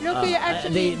there. No, Kuya,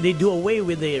 actually... they do away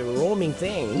with the roaming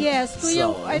thing. Yes, Kuya,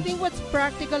 So, I think what's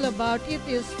practical about it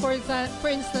is, for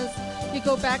instance, you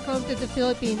go back home to the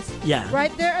Philippines. Yeah.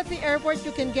 Right there at the airport,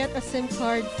 you can get a SIM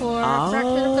card for a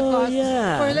fraction of the cost.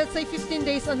 Yeah. For, let's say, 15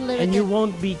 days unlimited. And you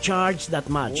won't be charged that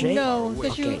much, eh? No,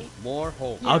 because Okay. More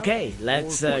hope. Okay,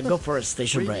 let's go for a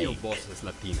station Radio break. Bosses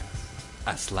Latinas.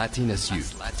 As Latin as you.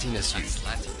 As Latin as you. As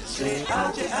Latin as you.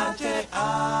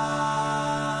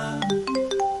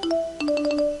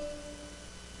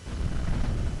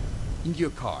 In your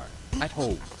car, at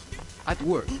home, at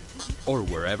work, or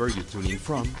wherever you tune in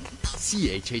from,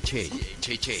 CHHA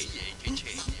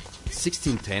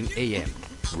 1610 AM,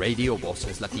 Radio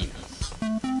Voces Latinas.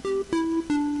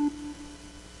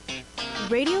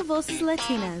 Radio Voces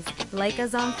Latinas. Like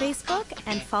us on Facebook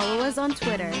and follow us on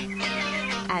Twitter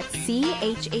at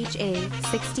CHHA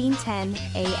 1610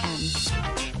 AM.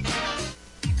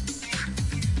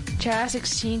 Chaz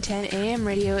 1610 AM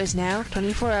radio is now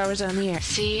 24 hours on the air.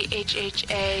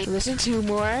 CHHA. Listen to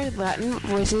more Latin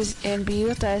voices and be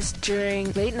with us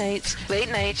during late nights.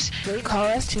 Call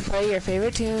us to play your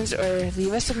favorite tunes or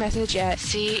leave us a message at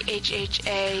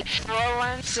CHHA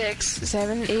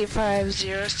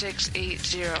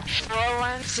 416-785-0680.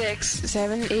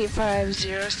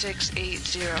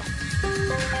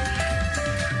 416-785-0680.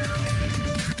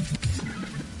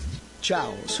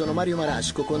 Ciao, sono Mario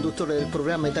Marasco, conduttore del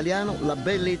programma italiano La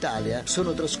Bella Italia.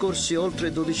 Sono trascorsi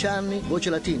oltre 12 anni,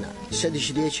 Voce Latina.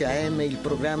 16:10 AM i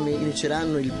programmi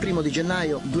inizieranno il 1 di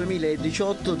gennaio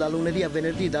 2018 da lunedì a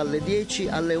venerdì dalle 10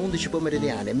 alle 11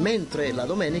 pomeridiane, mentre la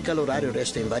domenica l'orario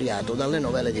resta invariato dalle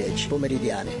 9 alle 10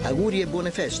 pomeridiane. Auguri e buone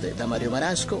feste da Mario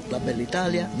Marasco, La Bella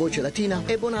Italia, Voce Latina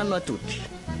e buon anno a tutti.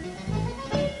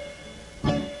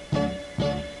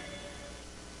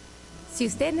 Si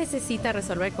usted necesita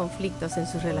resolver conflictos en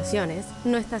sus relaciones,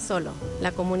 no está solo.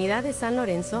 La comunidad de San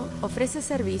Lorenzo ofrece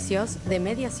servicios de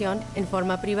mediación en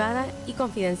forma privada y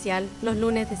confidencial los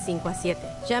lunes de 5 a 7.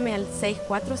 Llame al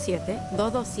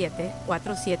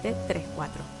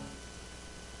 647-227-4734.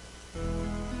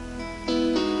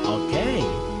 Okay,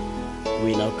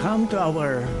 we now come to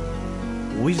our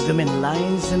Wisdom in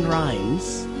Lines and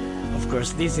Rhymes. Of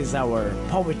course, this is our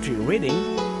poetry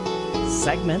reading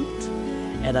segment.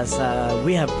 And as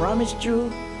we have promised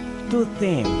you, two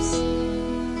themes.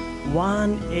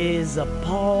 One is a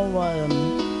poem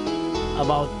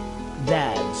about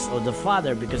dads or the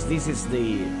father, because this is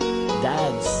the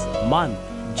dad's month,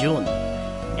 June.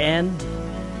 And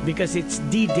because it's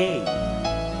D-Day,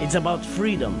 it's about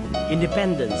freedom,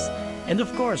 independence. And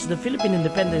of course, the Philippine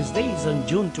Independence Day is on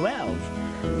June 12.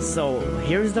 So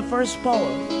here's the first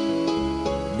poem.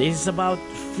 This is about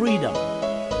freedom.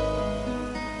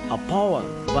 A poem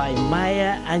by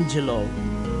Maya Angelou,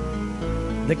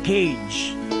 The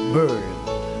Cage Bird.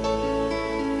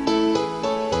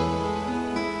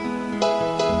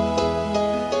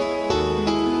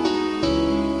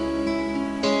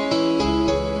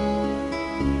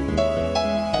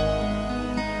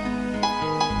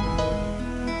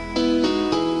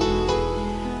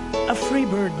 A free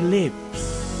bird lives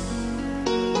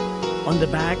on the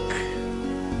back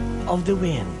of the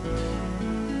wind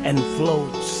and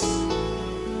floats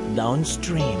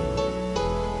downstream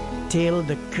till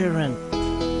the current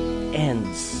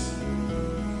ends,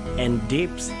 and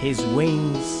dips his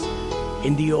wings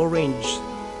in the orange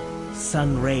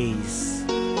sun rays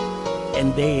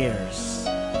and dares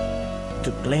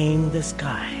to claim the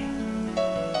sky.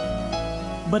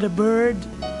 But a bird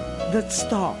that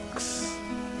stalks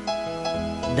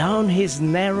down his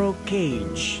narrow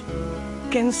cage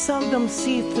can seldom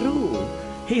see through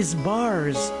his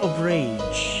bars of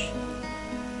rage.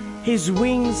 His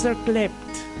wings are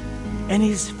clipped and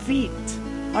his feet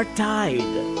are tied,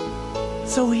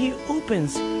 so he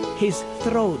opens his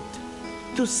throat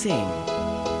to sing.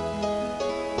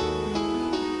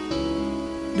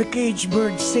 The cage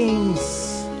bird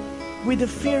sings with a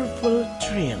fearful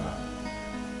thrill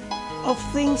of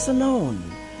things unknown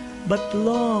but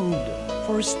longed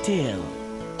for still,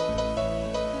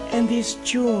 and his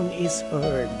tune is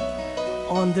heard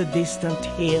on the distant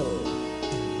hill,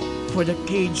 for the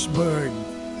caged bird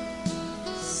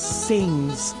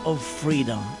sings of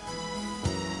freedom.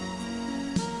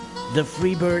 The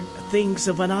free bird thinks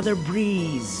of another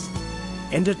breeze,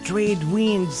 and the trade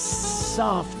winds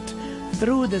soft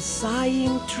through the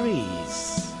sighing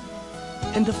trees,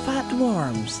 and the fat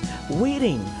worms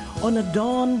waiting on a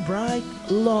dawn bright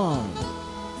long,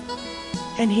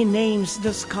 and he names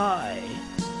the sky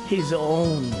his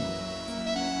own.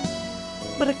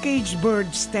 But a caged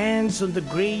bird stands on the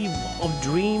grave of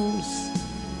dreams.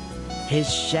 His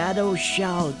shadow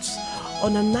shouts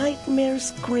on a nightmare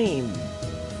scream.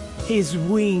 His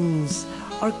wings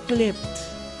are clipped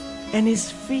and his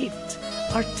feet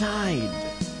are tied,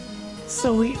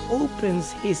 so he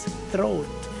opens his throat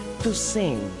to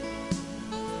sing.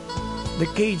 The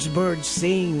caged bird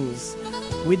sings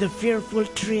with a fearful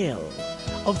thrill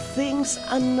of things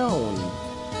unknown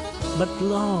but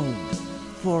longed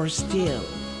for still,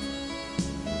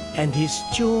 and his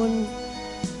tune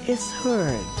is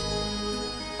heard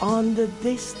on the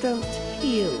distant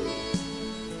hill,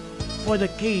 for the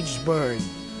caged bird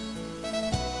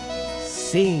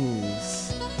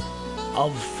sings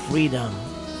of freedom.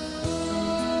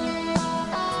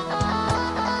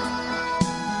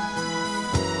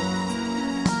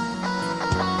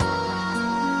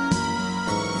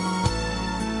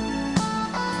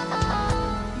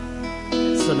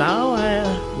 So now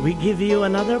we give you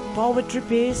another poetry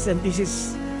piece, and this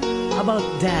is about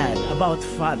dad, about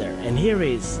father. And here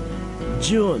is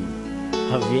June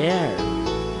Javier.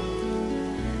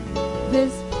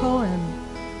 This poem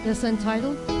is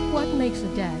entitled What Makes a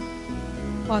Dad?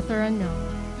 Author unknown.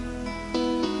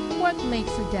 What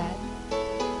makes a dad?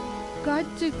 God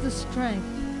took the strength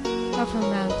of a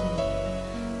mountain,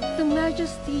 the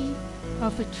majesty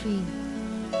of a tree,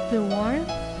 the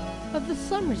warmth of the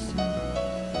summer sun,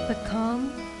 the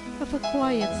calm of a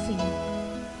quiet sea,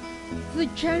 the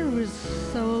generous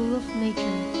soul of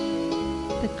nature,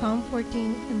 the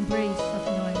comforting embrace of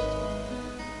night,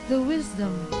 the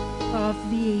wisdom of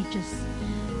the ages,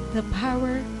 the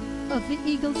power of the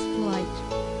eagle's flight,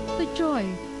 the joy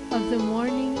of the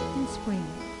morning in spring,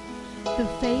 the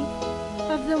faith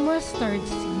of the mustard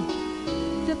seed,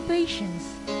 the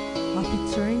patience of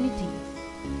eternity,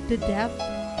 the depth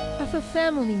of a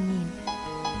family need.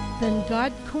 Then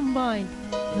God combined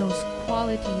those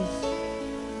qualities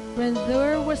when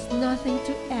there was nothing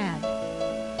to add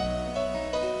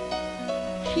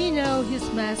He knows his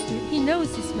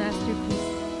masterpiece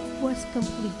was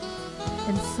complete,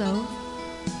 and so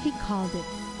he called it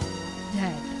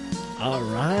dead. All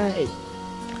right.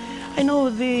 I know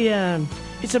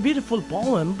it's a beautiful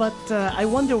poem, but I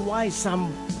wonder why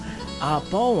some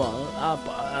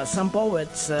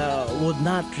poets would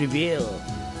not reveal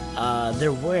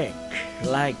their work,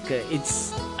 like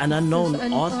it's an unknown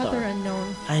author.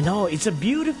 Unknown. I know, it's a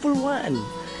beautiful one,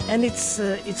 and it's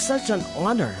such an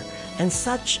honor and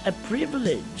such a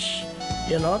privilege,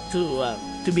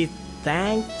 to be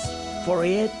thanked for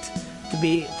it,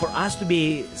 for us to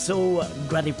be so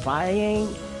gratifying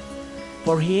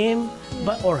for him,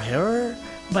 or her,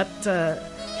 but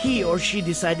he or she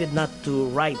decided not to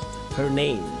write her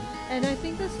name. And I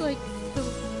think that's the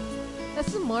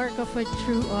mark of a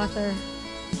true author.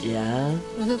 Yeah.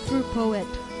 The true poet.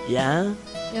 Yeah.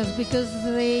 Yes, because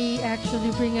they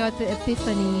actually bring out the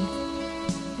epiphany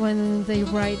when we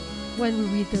read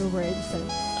their words. And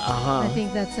I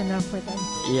think that's enough for them.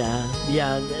 Yeah.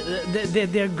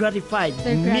 They're gratified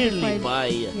merely by,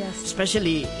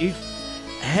 especially if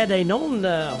had I known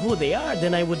who they are,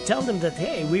 then I would tell them that,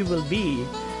 hey, we will be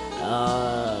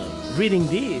reading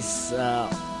this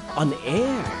on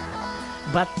air.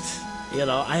 But,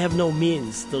 I have no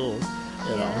means to,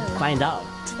 find out.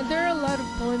 And there are a lot of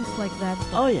poems like that.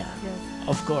 Oh, yeah. Yes.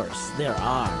 Of course, there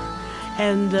are.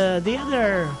 And the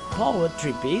other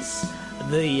poetry piece,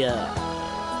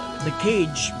 The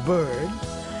Caged Bird,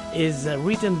 is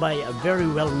written by a very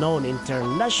well-known,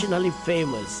 internationally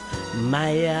famous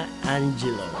Maya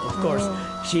Angelou. Of course,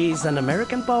 she is an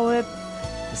American poet,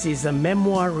 she's a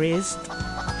memoirist,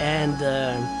 and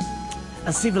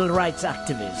a civil rights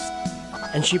activist.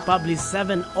 And she published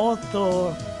 7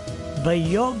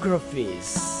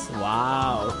 autobiographies.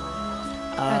 Wow.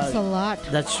 That's a lot.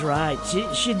 That's right.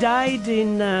 She died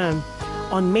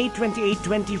on May 28,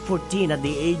 2014 at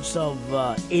the age of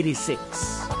 86.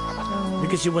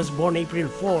 Because she was born April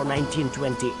 4,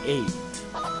 1928.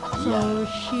 So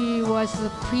she was a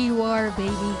pre-war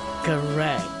baby.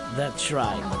 Correct. That's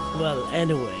right. Well,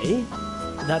 anyway,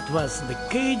 that was The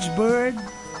Caged Bird.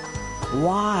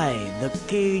 Why the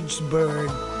Caged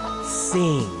Bird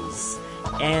Sings.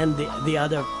 And the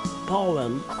other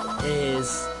poem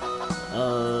is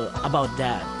about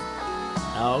that.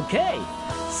 Okay.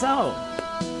 So,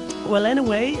 well,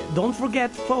 anyway, don't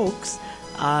forget, folks,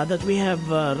 that we have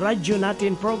Radyo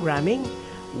Natin programming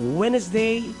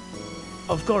Wednesday,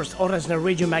 of course, Oras na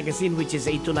Radio Magazine, which is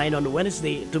 8 to 9 on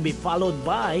Wednesday, to be followed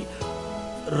by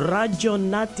Radyo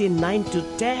Natin 9 to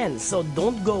 10. So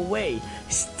don't go away.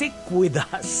 Stick with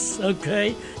us,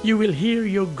 okay? You will hear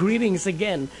your greetings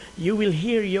again. You will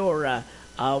hear your,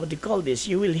 what do you call this?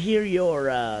 You will hear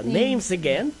your names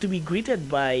again to be greeted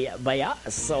by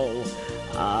us. So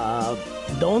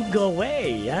don't go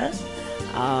away, yeah?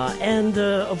 And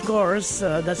of course,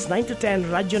 that's 9 to 10,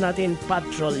 Radyo Natin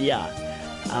Patrolya.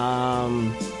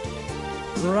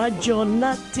 Radyo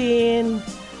Natin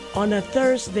on a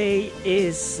Thursday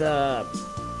is,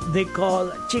 they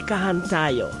call Chikahan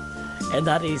Tayo. And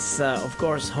that is, of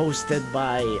course, hosted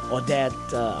by Odette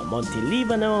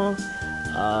Montilibano,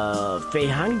 Faye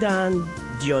Hangdan,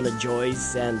 Diona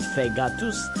Joyce, and Faye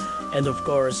Gatus. And of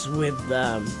course, with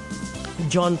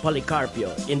John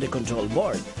Policarpio in the control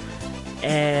board.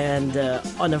 And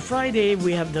on a Friday,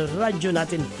 we have the Radyo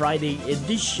Natin Friday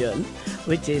edition,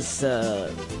 which is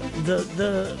the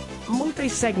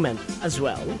multi-segment as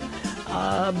well.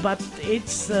 But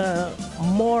it's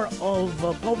more of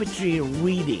poetry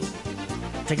reading,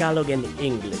 Tagalog and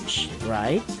English,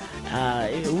 right?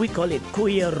 We call it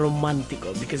Kuya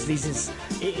Romantico because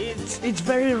it's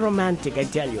very romantic, I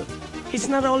tell you. It's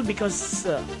not all because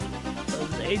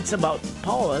it's about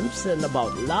poems and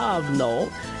about love, no.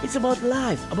 It's about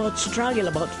life, about struggle,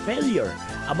 about failure,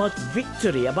 about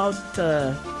victory, about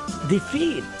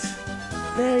defeat.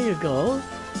 There you go.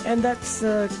 And that's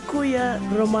Kuya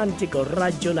Romantico,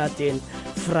 Radyo Natin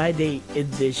Friday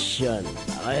edition.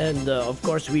 And of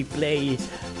course, we play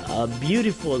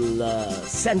beautiful,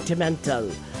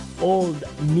 sentimental, old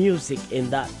music in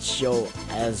that show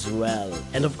as well.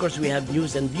 And of course, we have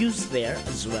news and views there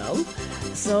as well.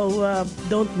 So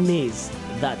don't miss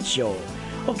that show.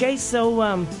 Okay,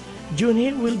 so June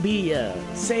here will be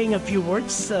saying a few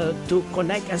words to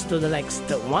connect us to the next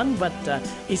one, but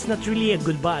it's not really a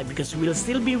goodbye because we'll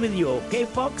still be with you. Okay,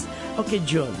 folks? Okay,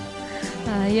 June.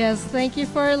 Yes, thank you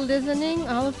for listening,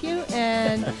 all of you,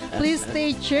 and please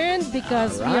stay tuned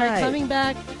because we are coming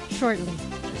back shortly.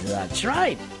 That's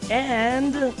right.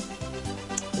 And,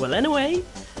 well, anyway,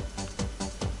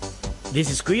 this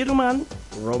is Kuya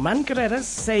Roman Carreras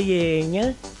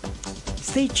saying,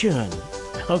 stay tuned.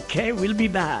 Okay, we'll be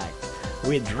back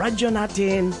with radyo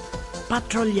natin,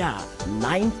 Patrolya,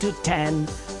 9 to 10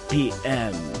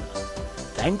 p.m.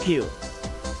 Thank you,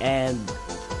 and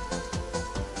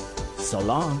so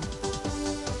long.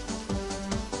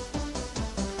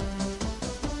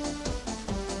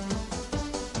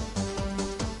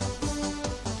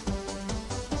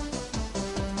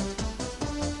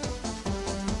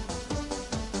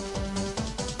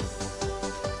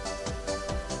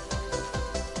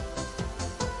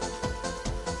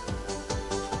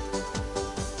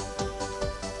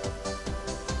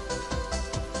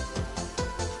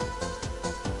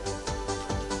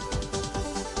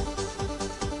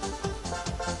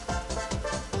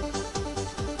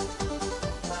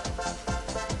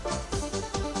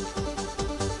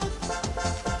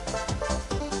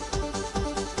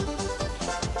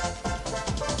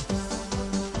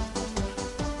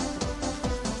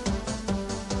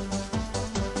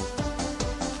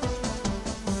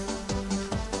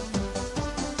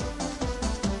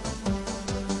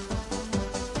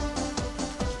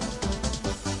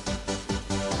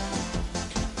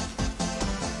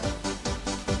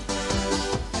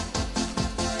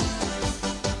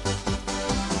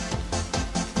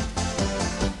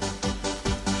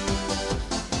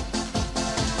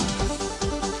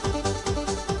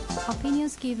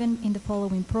 Given in the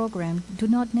following program do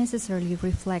not necessarily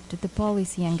reflect the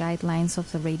policy and guidelines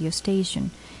of the radio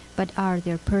station, but are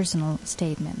their personal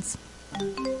statements.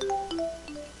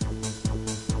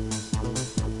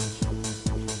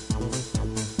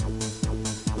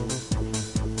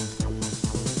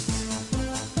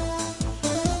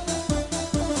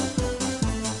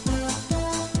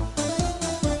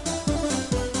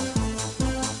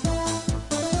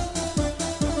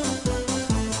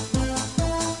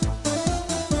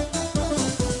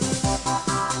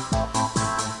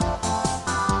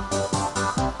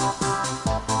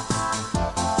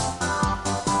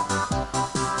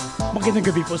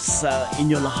 Magandang gabi po sa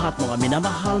inyo lahat, mga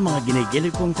minamahal, mga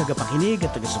ginigilig kong tagapakinig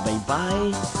at tagasubaybay.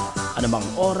 Anumang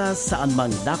oras, saan mang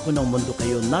dako ng mundo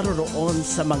kayo naroroon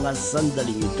sa mga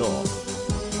sandaling ito.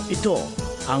 Ito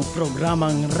ang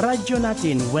programang radyo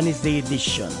natin, Wednesday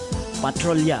edition,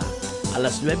 Patrolya,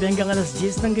 alas 9 hanggang alas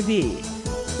 10 ng gabi,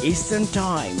 Eastern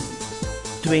Time.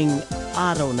 Tuwing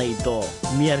araw na ito,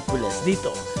 Miyerkules,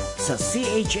 dito sa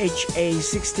CHHA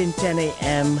 1610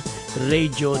 AM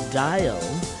Radio Dial,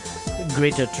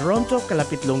 Greater Toronto,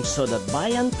 kalapit lungsod at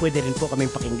bayan. Pwede rin po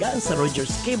kaming pakinggan sa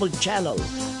Rogers Cable Channel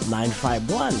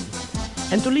 951.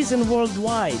 And to listen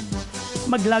worldwide,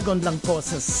 maglagon lang po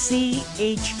sa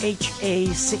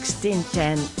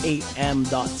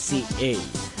chha1610am.ca.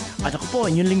 At ako po,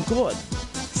 inyong lingkod,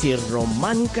 si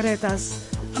Roman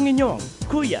Caretas, ang inyong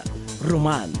Kuya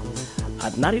Roman.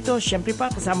 At narito, syempre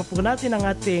pa, kasama po natin ang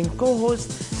ating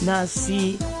co-host na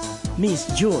si Miss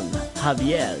June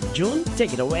Javier. June,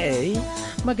 take it away.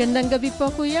 Magandang gabi po,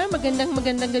 Kuya.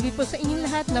 Magandang gabi po sa inyong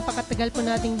lahat. Napakatagal po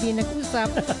nating di nag-usap.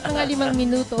 Mga 5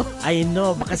 minuto. I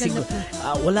know, baka siguro,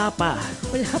 wala pa.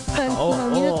 Wala pa,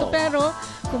 5 minuto. Pero,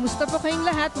 kumusta po kayong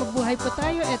lahat? Mabuhay po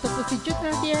tayo. Ito po si June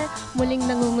Javier, muling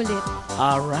nangungulit.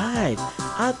 Alright.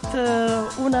 At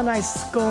una nais kong